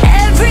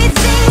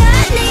 Everything I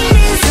need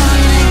is on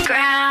the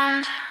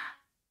ground.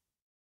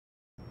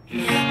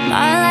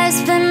 My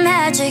life's been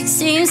magic,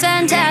 seems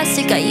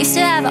fantastic. I used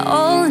to have a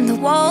hole in the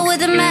wall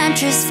with a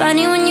mattress.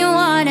 Funny when you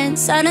want it,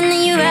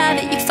 suddenly you have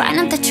it. You find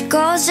out that your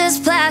goal's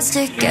just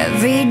plastic.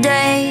 Every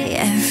day,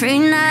 every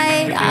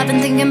night, I've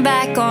been thinking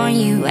back on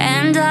you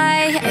and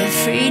I.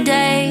 Every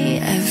day,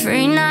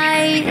 every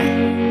night,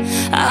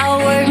 I'll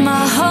work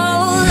my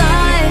whole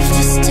life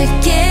just to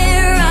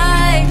get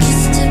right,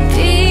 just to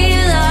be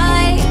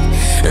like,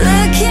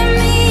 look at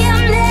me,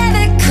 I'm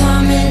never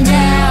coming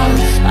down.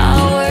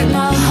 I'll work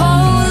my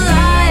whole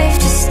life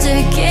just to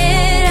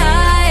get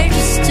high,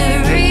 just to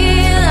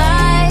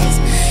realize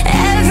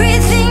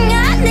everything I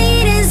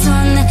need is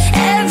on the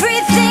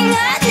everything I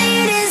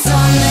need is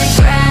on the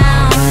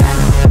ground.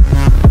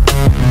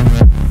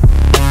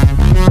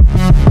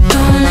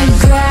 On the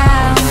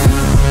ground.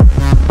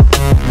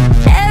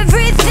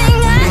 Everything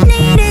I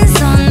need is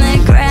on the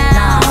ground.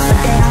 No, but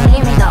they don't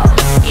hear me though.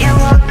 Yeah,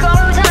 what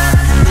goes up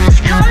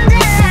must come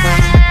down.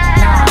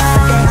 No,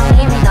 but they don't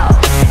hear me though.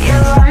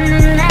 You're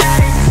running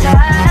out of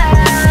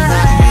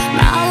time.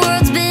 My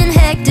world's been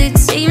hectic,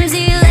 seems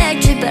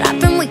electric, but I've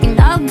been waking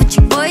up with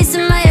your voice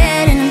in my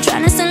head, and I'm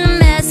trying to send a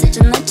message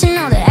and let you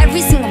know that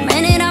every single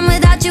minute I'm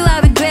without you, I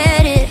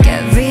regret it.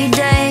 Every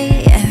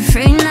day,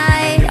 every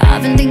night,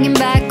 I've been thinking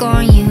back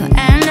on you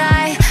and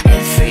I.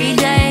 Every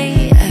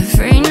day,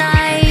 every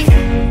night,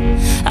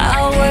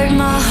 I'll work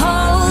my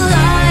whole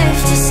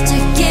life just to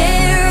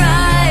get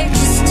right,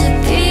 just to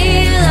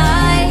be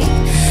like,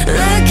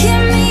 look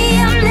at me,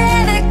 I'm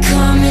never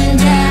coming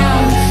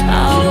down.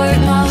 I'll work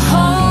my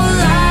whole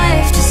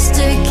life just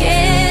to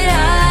get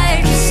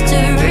high, just to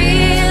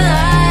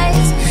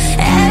realize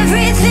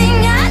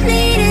everything I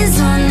need is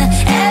on the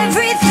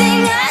everything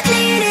I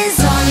need is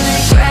on the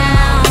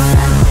ground.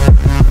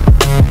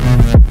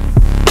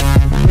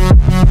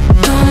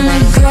 On the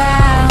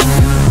ground.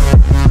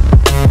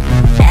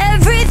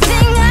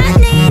 Everything I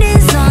need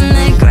is on the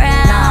No,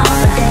 ground.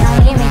 but they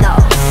don't hear me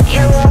though.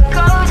 Yeah, what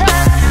goes up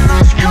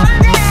must come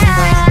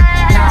down.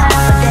 No,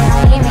 but they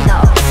don't hear me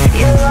though.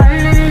 You're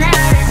running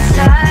out of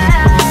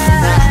time.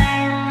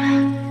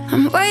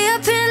 I'm way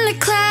up in the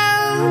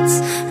clouds,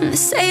 and they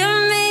say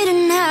I'm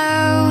meeting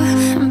now,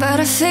 but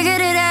I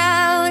figured it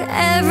out.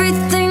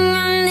 Everything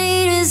I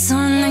need is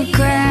on the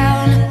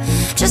ground.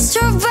 Just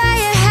drove by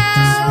your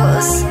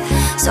house,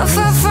 so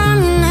far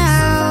from you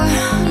now,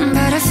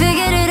 but I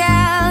figured it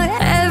out.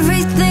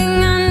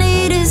 Everything I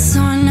need is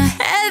on the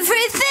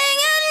everything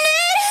I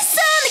need is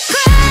on the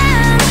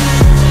ground.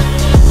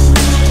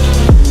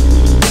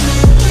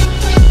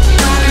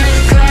 On the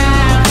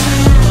ground.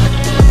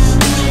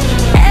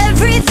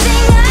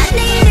 Everything I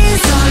need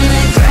is on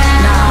the No,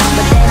 ground.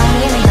 but they don't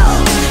hear me though.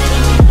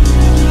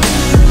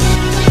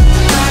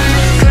 On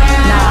the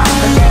ground. No,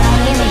 but they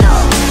don't hear me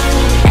though.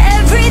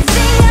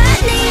 Everything I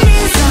need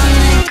is on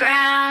the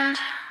ground.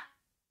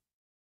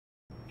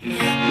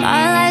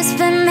 My life's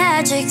been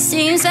magic,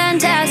 seems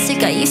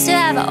fantastic. I used to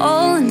have a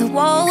hole in the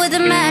wall with a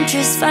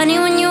mattress. Funny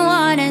when you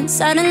want it,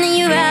 suddenly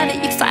you have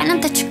it. You find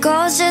out that your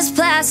goal's just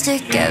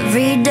plastic.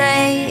 Every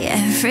day,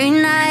 every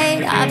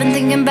night, I've been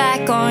thinking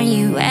back on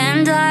you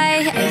and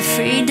I.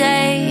 Every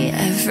day,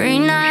 every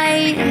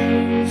night,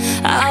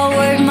 I'll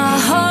work my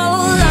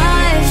whole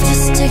life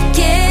just to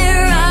get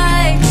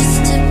right,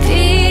 just to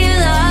be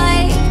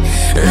like,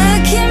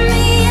 look at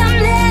me, I'm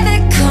never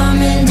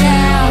coming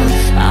down.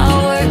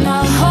 I'll work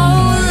my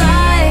whole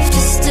life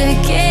just to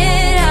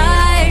get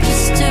high,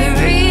 just to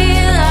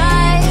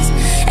realize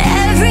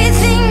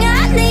everything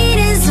I need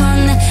is on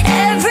the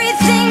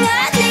everything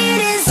I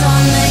need is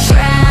on the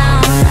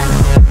ground.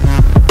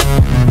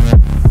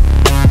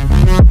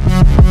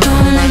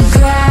 On the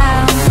ground.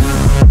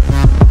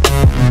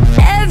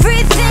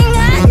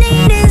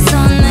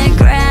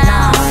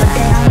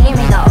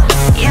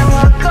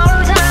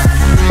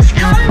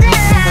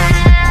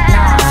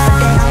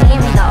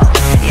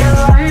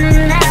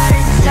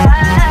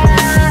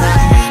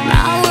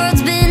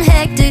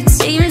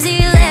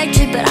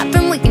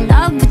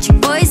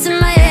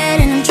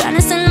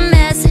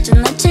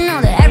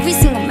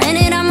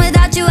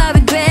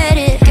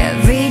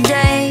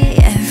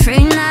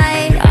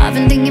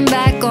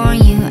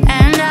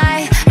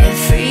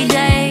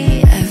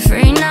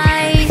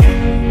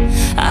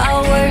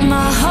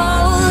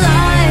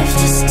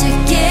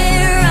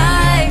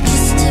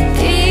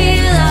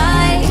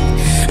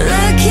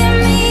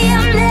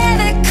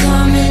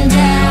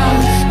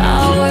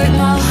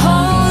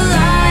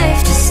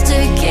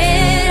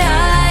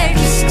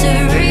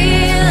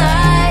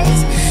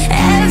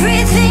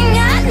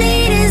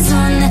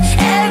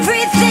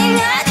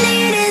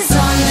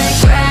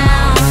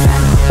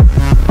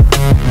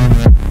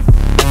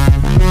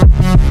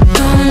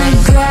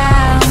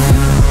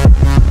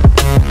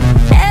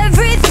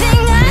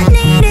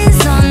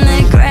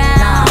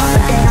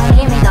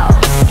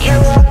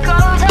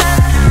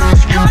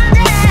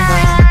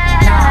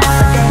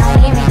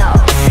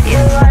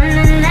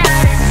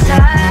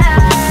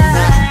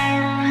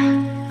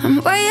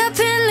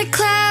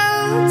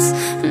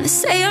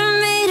 say I'm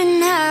made it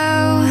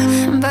now,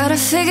 but I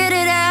figured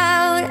it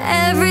out.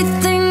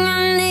 Everything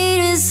I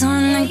need is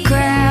on the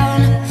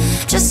ground.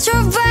 Just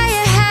drove by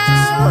your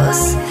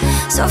house,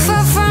 so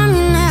far from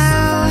you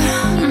now,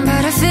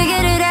 but I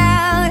figured it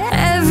out.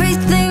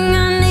 Everything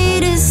I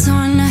need is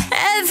on the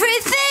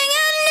everything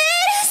I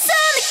need is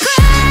on the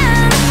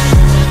ground.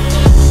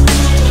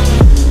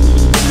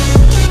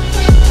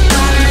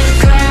 On the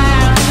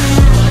ground.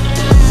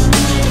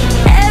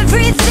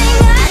 Everything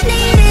I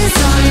need is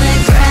on the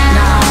ground.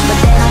 Nah, but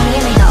they don't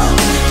need me though.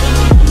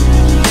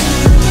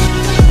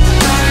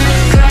 On the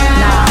ground.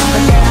 Nah,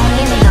 but they don't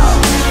need me though.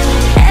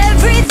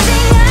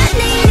 Everything I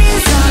need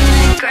is on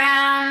the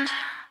ground.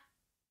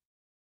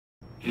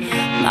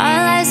 My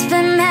life's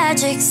been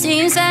magic,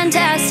 seems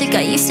fantastic.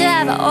 I used to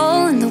have a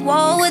hole in the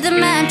wall with a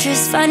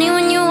mattress. Funny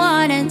when you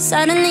want it,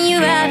 suddenly you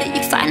have it.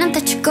 You find out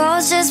that your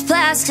goal's just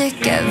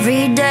plastic.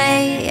 Every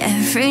day,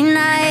 every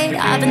night,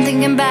 I've been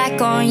thinking back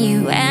on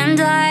you and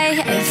I.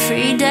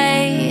 Every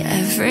day,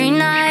 every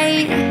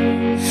night,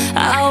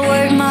 I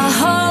work my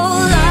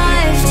whole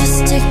life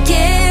just to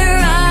get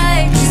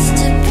right, just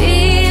to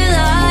be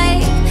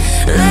like,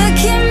 look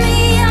at me,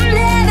 I'm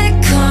never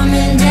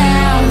coming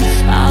down.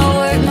 I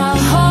work my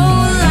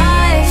whole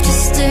life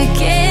just to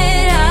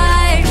get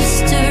high,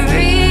 just to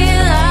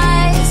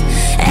realize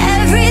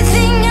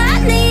everything I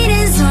need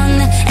is on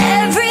the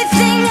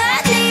everything I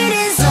need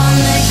is on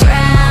the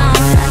ground.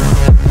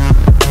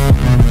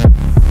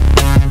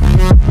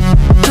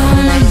 On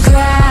the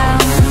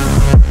ground.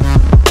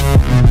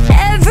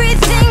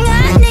 Everything I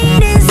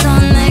need is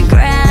on the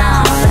ground.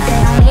 Nah, but they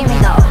don't need me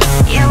though.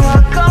 Yeah,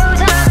 what goes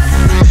up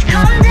must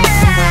come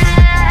down.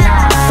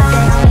 Nah, but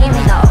they don't need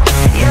me though.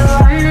 You're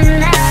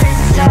running out of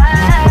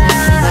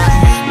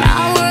time.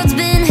 My world's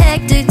been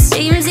hectic,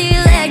 seems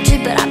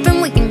electric, but I've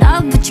been waking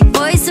up with your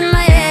voice in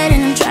my head,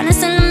 and I'm trying to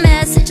send a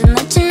message and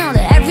let you know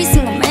that every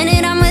single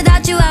minute I'm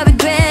without you, I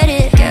regret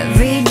it.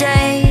 Every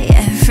day,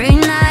 every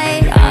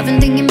night, I've been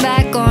thinking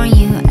back on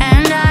you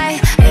and I.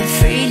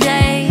 Every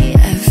day,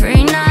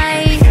 every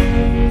night,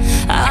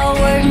 I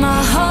work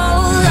my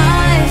whole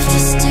life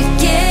just to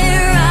get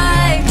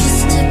right,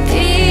 just to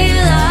be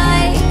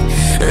like,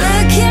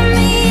 look at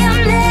me,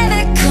 I'm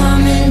never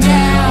coming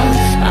down.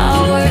 I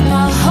work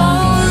my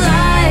whole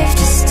life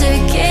just to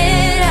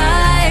get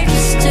high,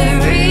 just to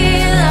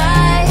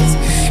realize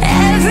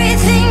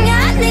everything I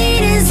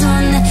need is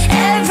on the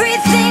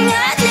everything I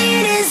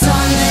need is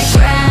on the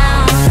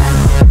ground.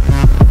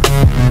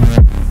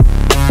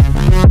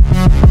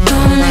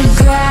 On the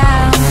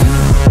ground.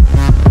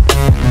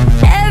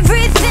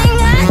 Everything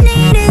I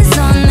need is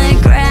on the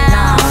ground.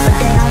 Nah, but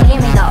they don't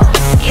need me though.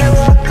 Yeah,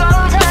 what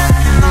goes up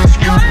must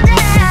come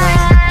down.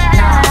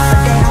 Nah, but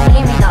they don't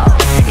need me though.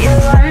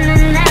 You're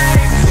running out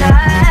of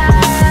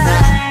time.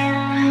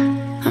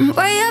 I'm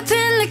way up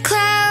in the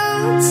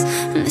clouds,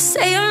 and they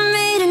say I'm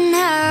made it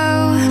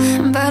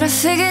now, but I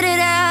figured it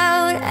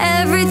out.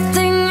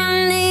 Everything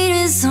I need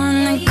is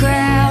on the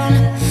ground.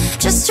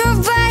 Just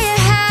drove by your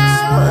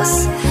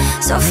house,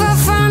 so far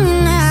from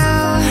you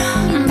now,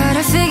 but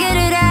I figured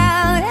it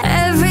out.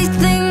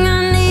 Everything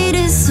I need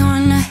is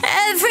on the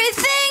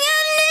everything I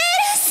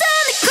need is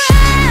on the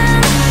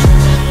ground.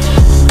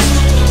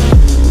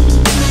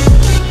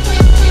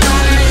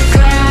 On the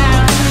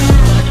ground.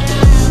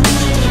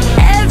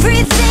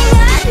 Everything I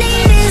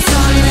need is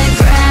on the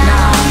ground.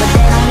 Nah, but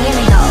they don't need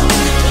me though.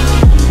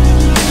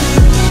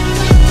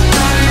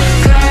 On the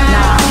ground.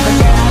 Nah, but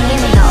they don't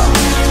need me though.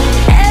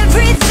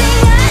 Everything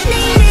I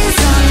need is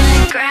on the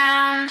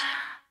ground.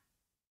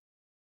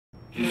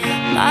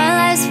 My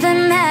life's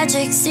been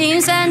magic,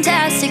 seems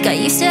fantastic. I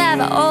used to have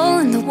a hole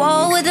in the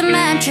wall with a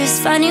mattress.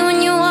 Funny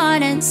when you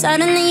want it,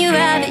 suddenly you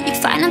have it. You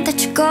find out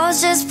that your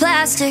goal's just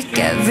plastic.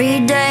 Every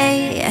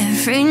day,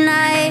 every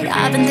night,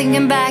 I've been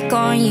thinking back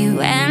on you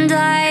and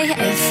I.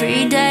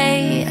 Every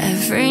day,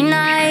 every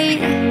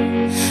night,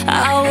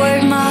 I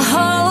work my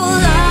whole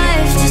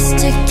life just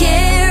to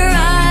get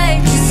right,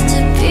 just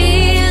to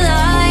be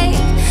like,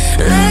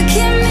 look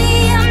at me,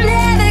 I'm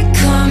never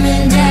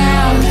coming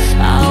down.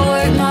 I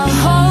work my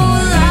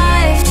whole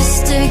life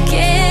just to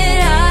get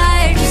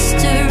high, just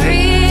to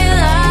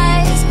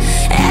realize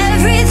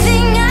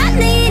everything I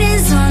need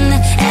is on the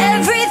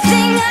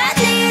everything I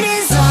need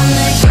is on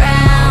the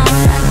ground.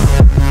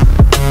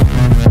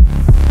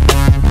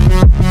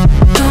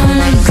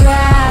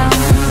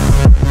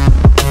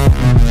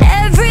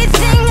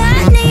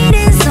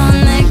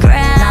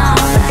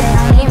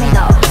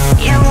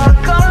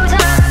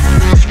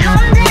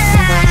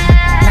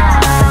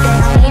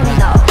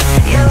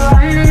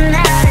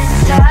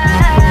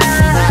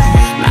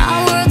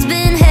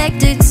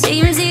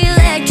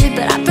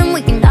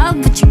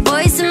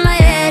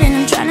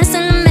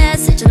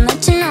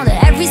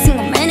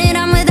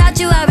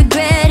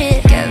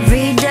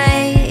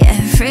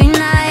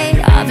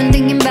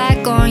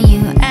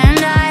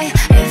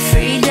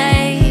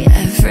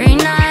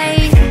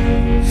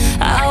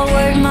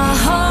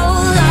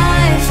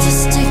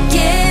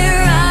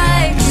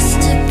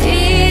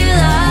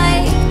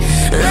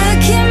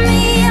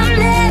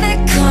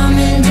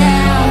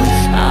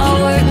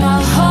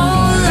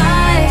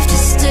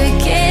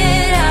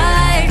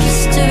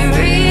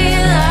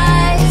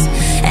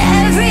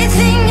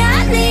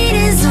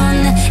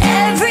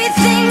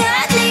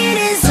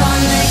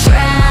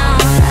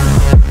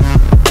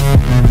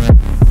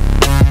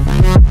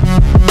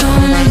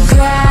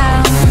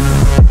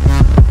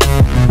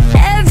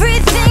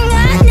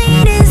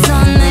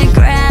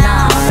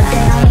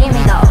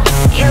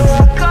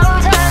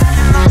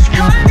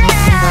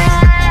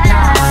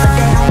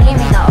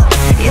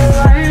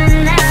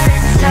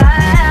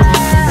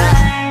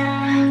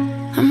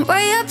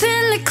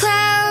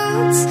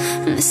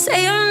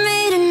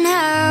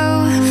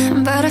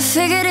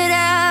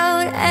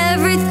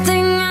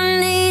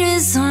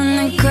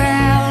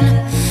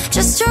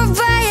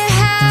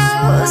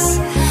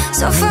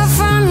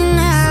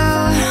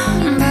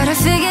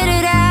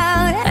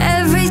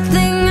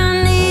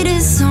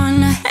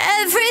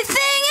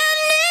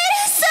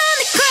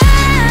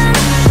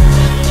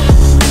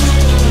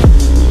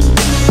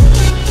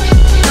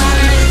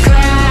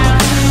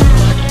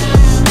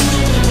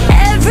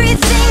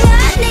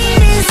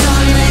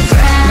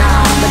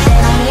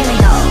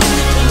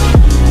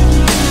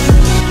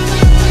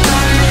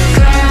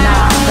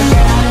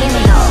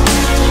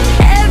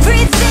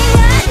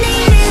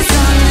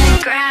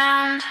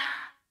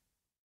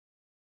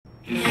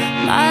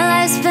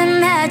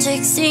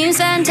 seems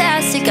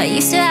fantastic. I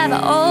used to have a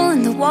hole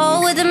in the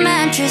wall with a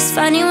mattress.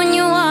 Funny when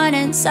you want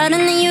it,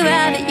 suddenly you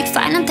have it. You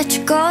find out that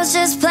your goal's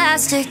just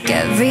plastic.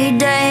 Every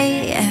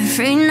day,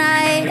 every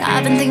night,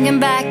 I've been thinking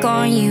back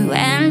on you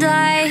and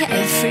I.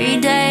 Every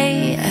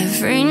day,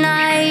 every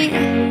night,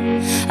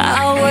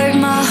 I'll work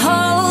my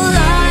whole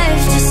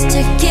life just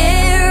to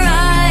get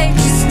right,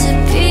 just to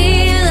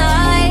be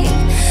like,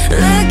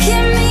 look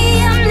at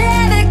me, I'm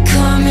never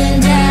coming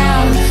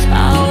down.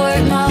 I'll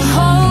work my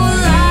whole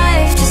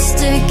life just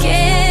to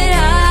get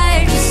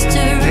high, just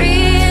to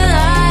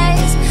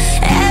realize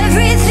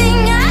everything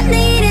I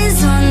need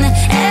is on the,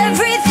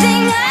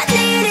 everything I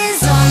need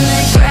is on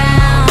the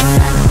ground.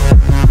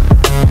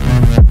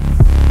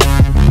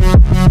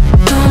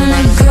 On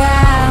the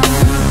ground.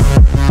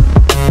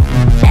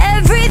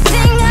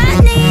 Everything I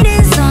need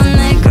is on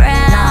the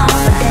ground. No,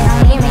 but they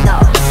don't need me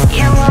though.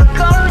 Yeah, what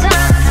goes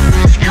up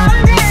must come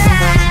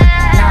down.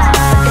 No,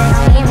 but they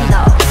don't need me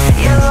though.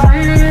 You're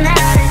running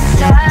out of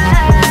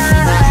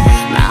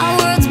time. My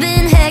world's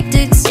been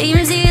hectic,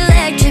 seems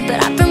electric, but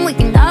I've been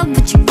waking up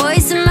with your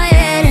voice in my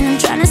head, and I'm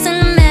trying to send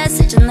a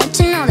message and let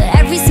you know that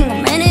every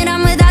single minute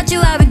I'm without you,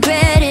 I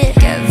regret it.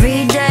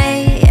 Every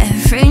day,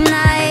 every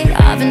night,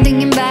 I've been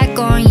thinking back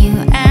on you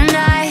and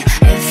I.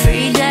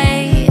 Every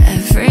day,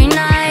 every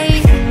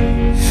night,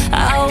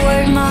 I'll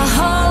work my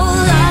whole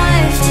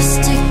life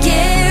just to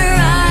get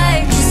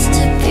right, just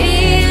to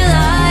be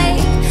like,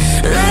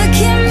 look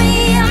at me,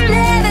 I'm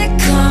never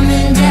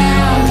coming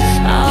down.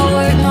 I'll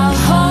work my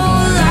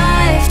whole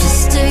life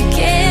just to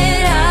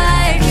get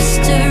high, just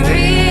to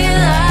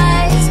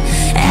realize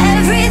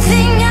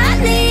everything I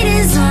need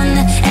is on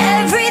the,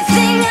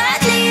 everything I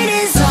need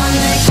is on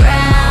the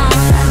ground.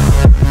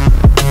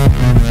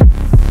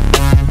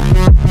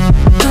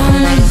 On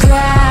the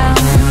ground.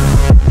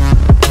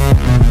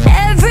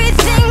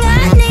 Everything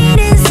I need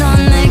is on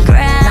the No,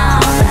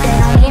 ground. but they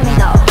don't need me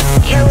though.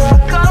 Yeah,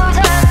 what goes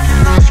up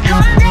must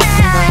come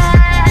down.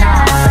 No,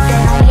 but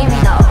they don't need me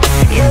though.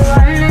 You're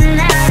running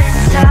out of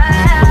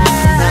time.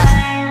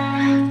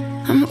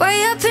 I'm way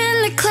up in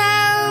the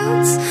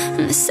clouds,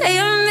 and they say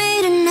I'm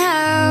made it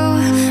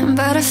now,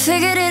 but I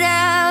figured it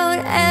out.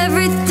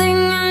 Everything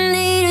I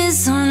need is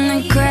on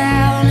the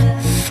ground.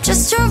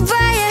 Just drove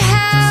by your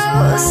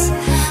house,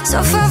 so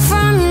far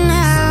from you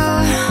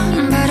now,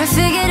 but I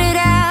figured it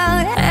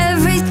out.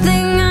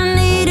 Everything I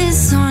need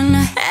is on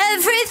the,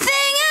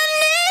 everything I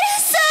need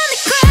is on the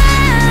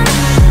ground.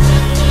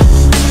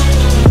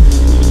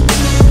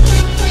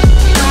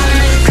 On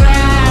the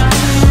ground.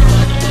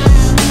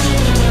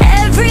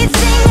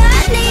 Everything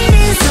I need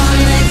is on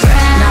the No,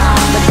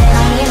 ground. but they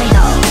don't need me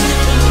though.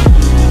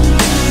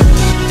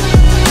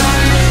 On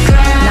the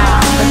ground. No,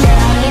 but they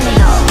don't need me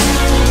though.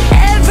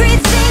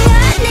 Everything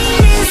I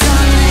need is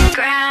on the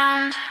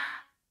ground.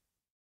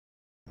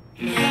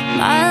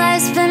 My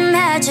life's been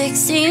magic,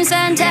 seems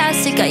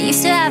fantastic. I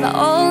used to have a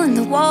hole in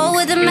the wall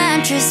with a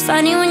mattress.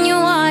 Funny when you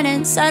want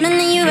it,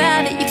 suddenly you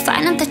have it. You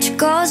find out that your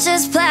goal's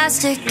just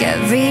plastic.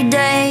 Every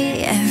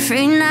day,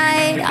 every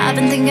night, I've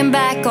been thinking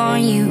back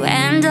on you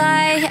and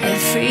I.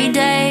 Every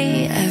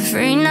day,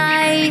 every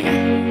night,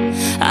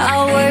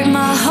 I'll work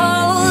my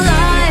whole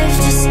life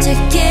just to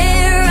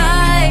get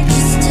right,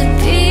 just to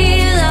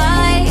be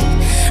like,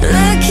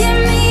 look at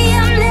me,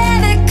 I'm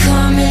never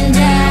coming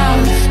down.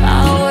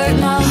 I'll work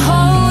my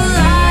whole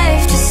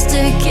life just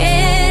to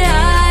get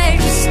high,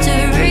 just to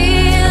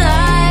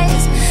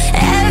realize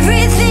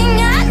everything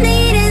I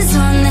need is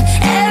on the,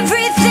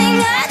 everything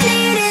I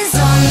need is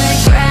on the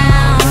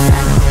ground.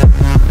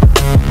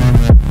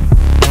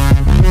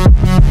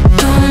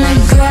 On the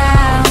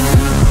ground.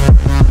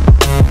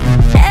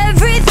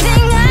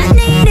 Everything I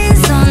need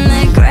is on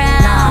the No,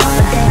 ground.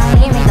 but they don't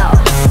need me though.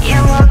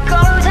 Yeah, what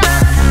goes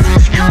up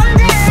must come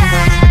down.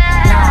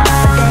 No,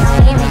 but they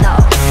don't need me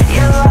though.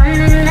 You're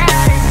running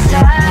out of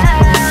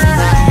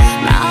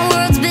time. My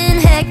world's been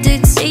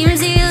hectic,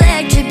 seems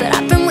electric, but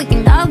I've been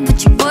waking up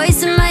with your voice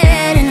in my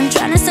head, and I'm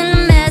trying to send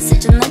a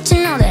message and let you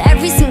know that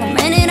every single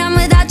minute I'm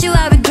without you,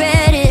 I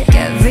regret it.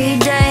 Every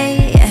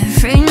day,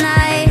 every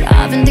night,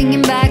 I've been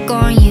thinking back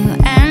on you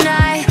and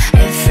I.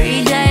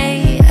 Every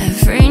day,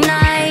 every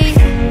night,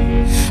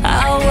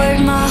 I'll work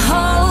my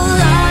whole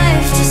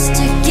life just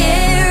to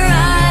get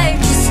right,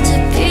 just to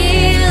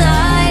be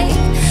like,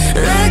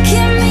 look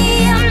at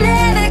me, I'm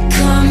never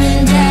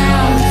coming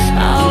down.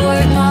 I'll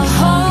work my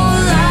whole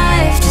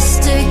life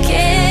just to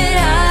get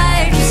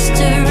high, just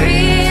to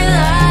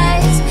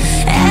realize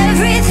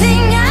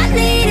everything I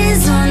need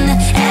is on the,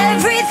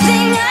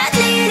 everything I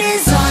need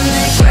is on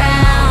the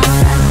ground.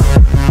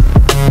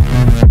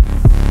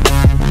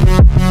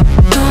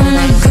 On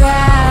the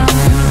ground.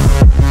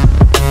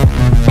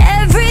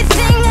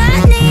 Everything I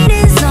need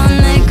is on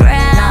the No,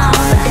 ground.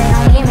 but they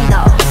don't need me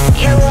though.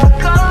 Yeah, what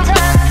goes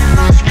up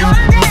must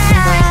come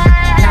down.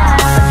 No,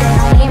 but they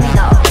don't need me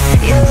though.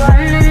 You're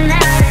running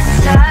out of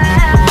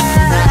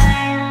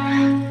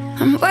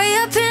time. I'm way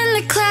up in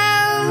the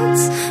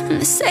clouds, and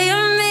they say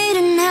I'm made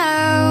it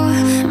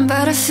now,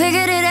 but I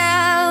figured it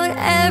out.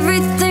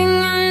 Everything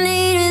I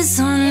need is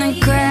on the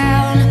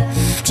ground.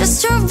 Just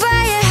drove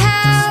by your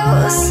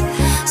house,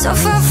 house, so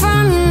far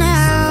from you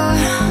now,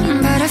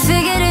 but I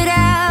figured it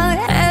out.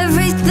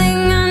 Everything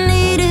I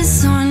need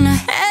is on the,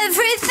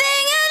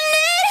 everything I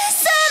need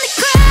is on the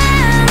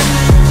ground.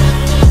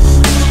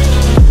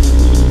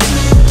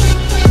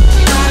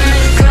 On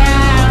the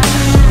ground.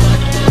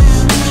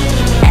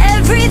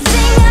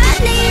 Everything I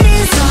need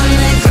is on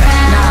the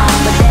ground. No,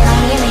 but they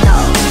don't need me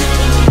though.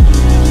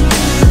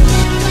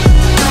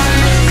 On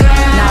the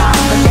ground. No,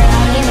 but they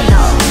don't need me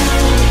though.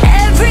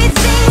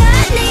 Everything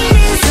I need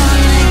is on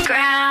the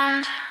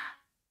ground.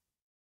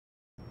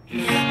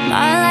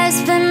 My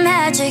life's been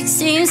magic,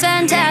 seems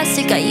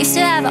fantastic. I used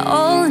to have a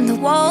hole in the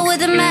wall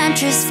with a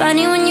mattress.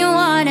 Funny when you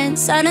want it,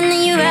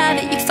 suddenly you have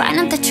it. You find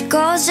out that your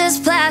goal's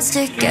just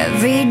plastic.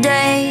 Every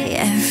day,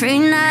 every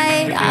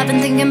night, I've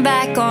been thinking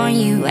back on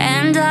you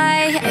and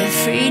I.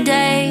 Every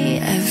day,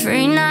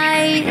 every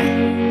night,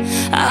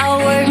 I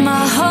work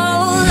my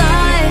whole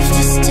life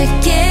just to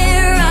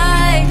get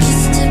right,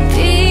 just to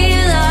be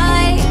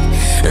like,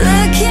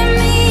 look at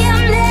me,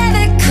 I'm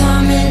never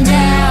coming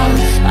down.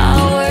 I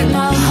work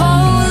my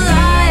whole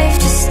life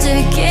just to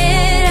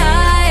get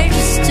high,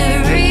 just to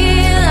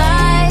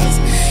realize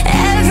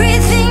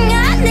everything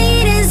I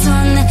need is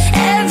on the,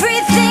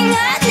 everything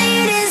I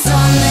need is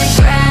on the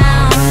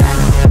ground.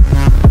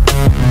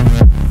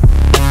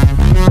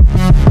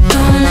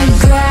 On the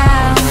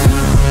ground.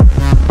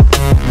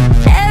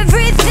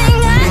 Everything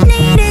I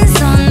need is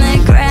on the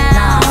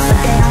ground. But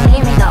they don't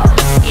need me though.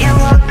 Yeah,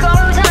 what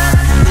goes up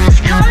must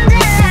come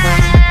down.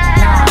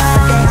 No,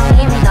 but they don't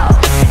need me though.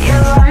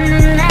 You're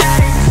running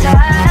out of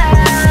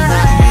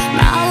time.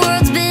 My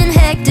world's been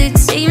hectic,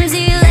 seems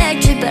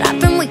electric, but I've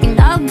been waking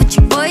up with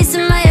your voice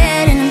in my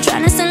head, and I'm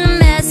trying to send a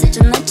message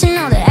and let you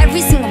know that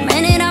every single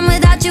minute I'm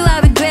without you, I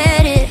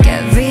regret it.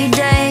 Every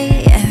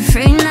day,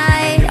 every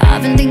night,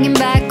 I've been thinking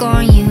back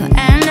on you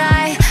and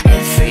I.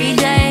 Every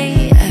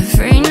day,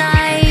 every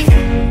night,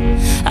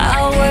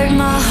 I work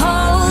my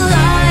whole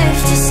life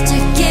just to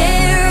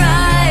get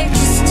right,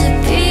 just to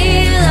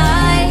be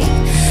like,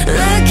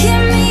 look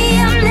at me,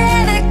 I'm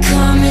never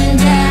coming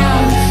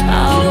down.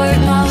 I work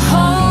my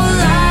whole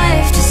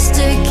life just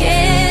to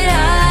get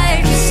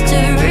high, just to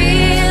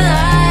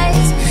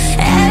realize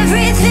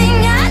everything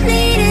I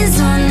need is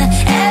on the,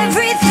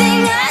 everything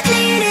I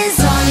need is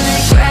on the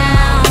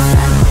ground.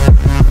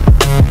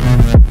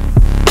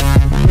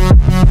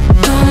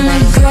 On the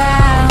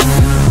ground.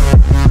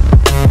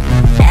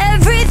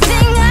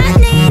 Everything I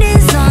need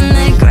is on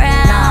the No,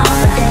 ground.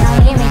 but they don't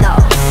need me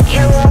though.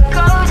 Yeah, what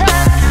goes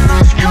up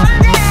must come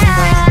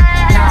down.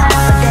 No,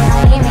 but they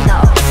don't need me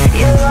though.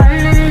 You're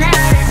running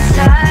out of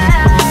time.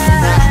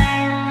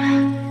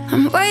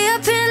 I'm way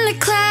up in the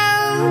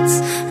clouds,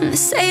 and they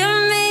say I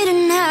made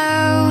it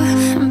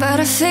now, but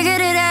I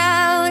figured it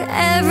out.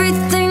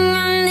 Everything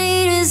I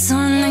need is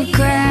on the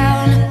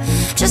ground.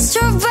 Just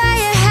drove by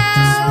your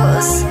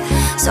house,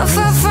 so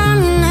far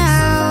from you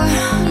now,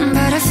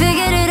 but I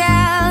figured it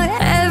out.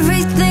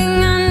 Everything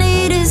I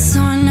need is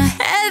on the,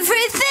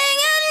 everything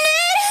I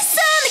need is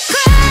on the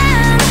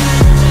ground.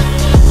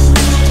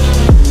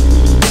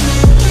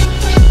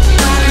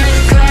 On the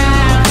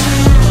ground.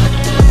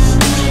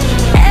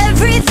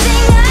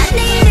 Everything I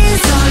need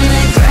is on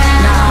the No,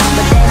 ground.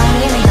 but they don't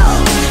need me though.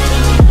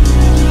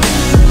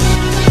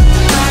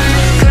 On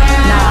the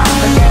ground. No,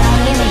 but they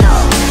don't need me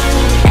though.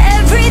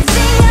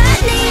 Everything I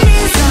need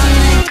is on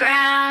the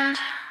ground.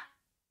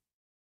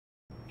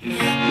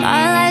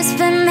 My life's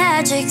been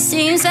magic,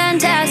 seems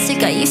fantastic.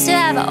 I used to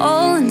have a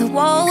hole in the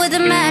wall with a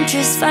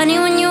mattress. Funny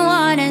when you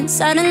want it,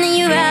 suddenly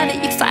you have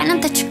it. You find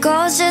out that your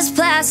goal's just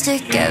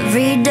plastic.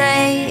 Every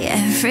day,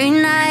 every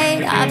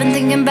night, I've been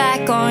thinking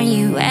back on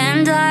you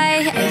and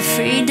I.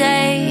 Every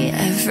day,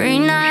 every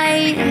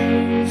night,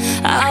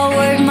 I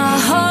work my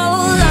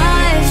whole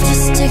life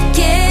just to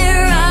get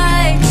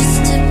right,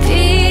 just to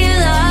be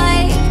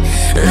like,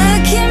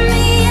 look at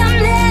me, I'm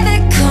never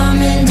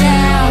coming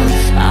down.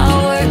 I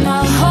work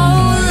my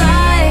whole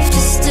life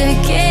just to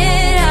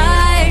get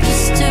high,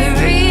 just to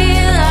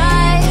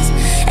realize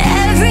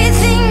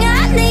everything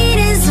I need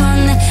is on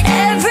the,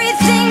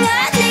 everything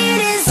I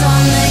need is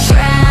on the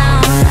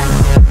ground.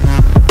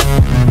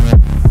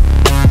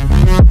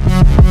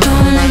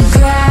 On the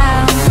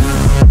ground.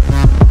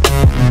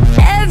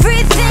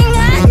 Everything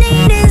I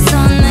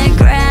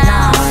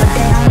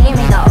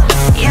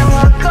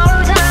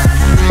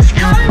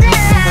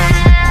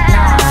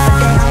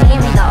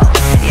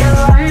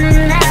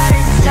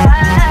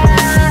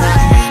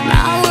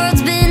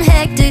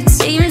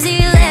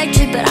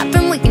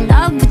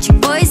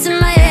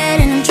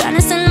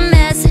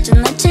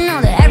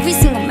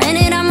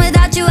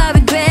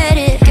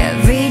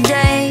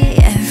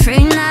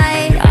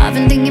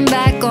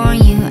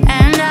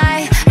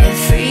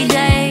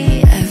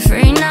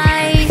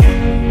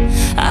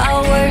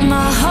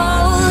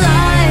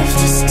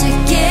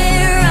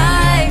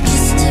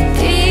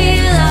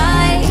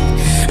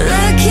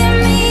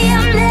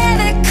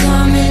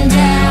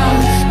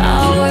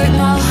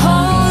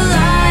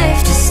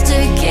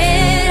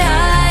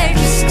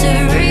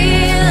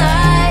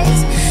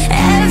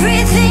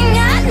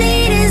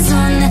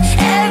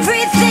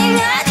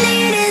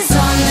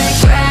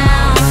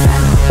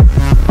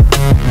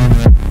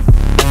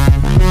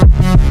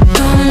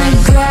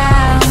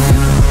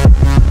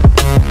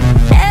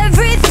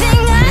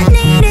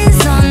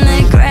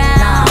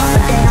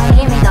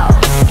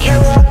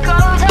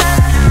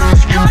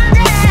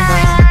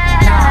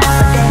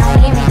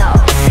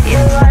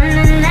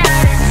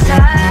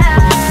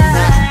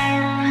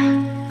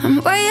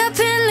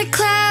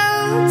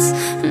doubts,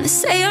 and they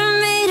say I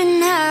made it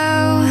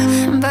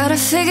now, but I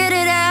figured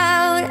it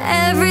out.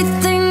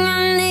 Everything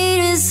I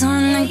need is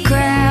on the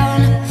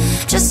ground.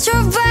 Just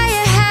drove by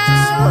your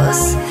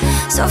house,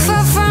 so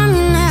far from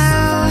you now.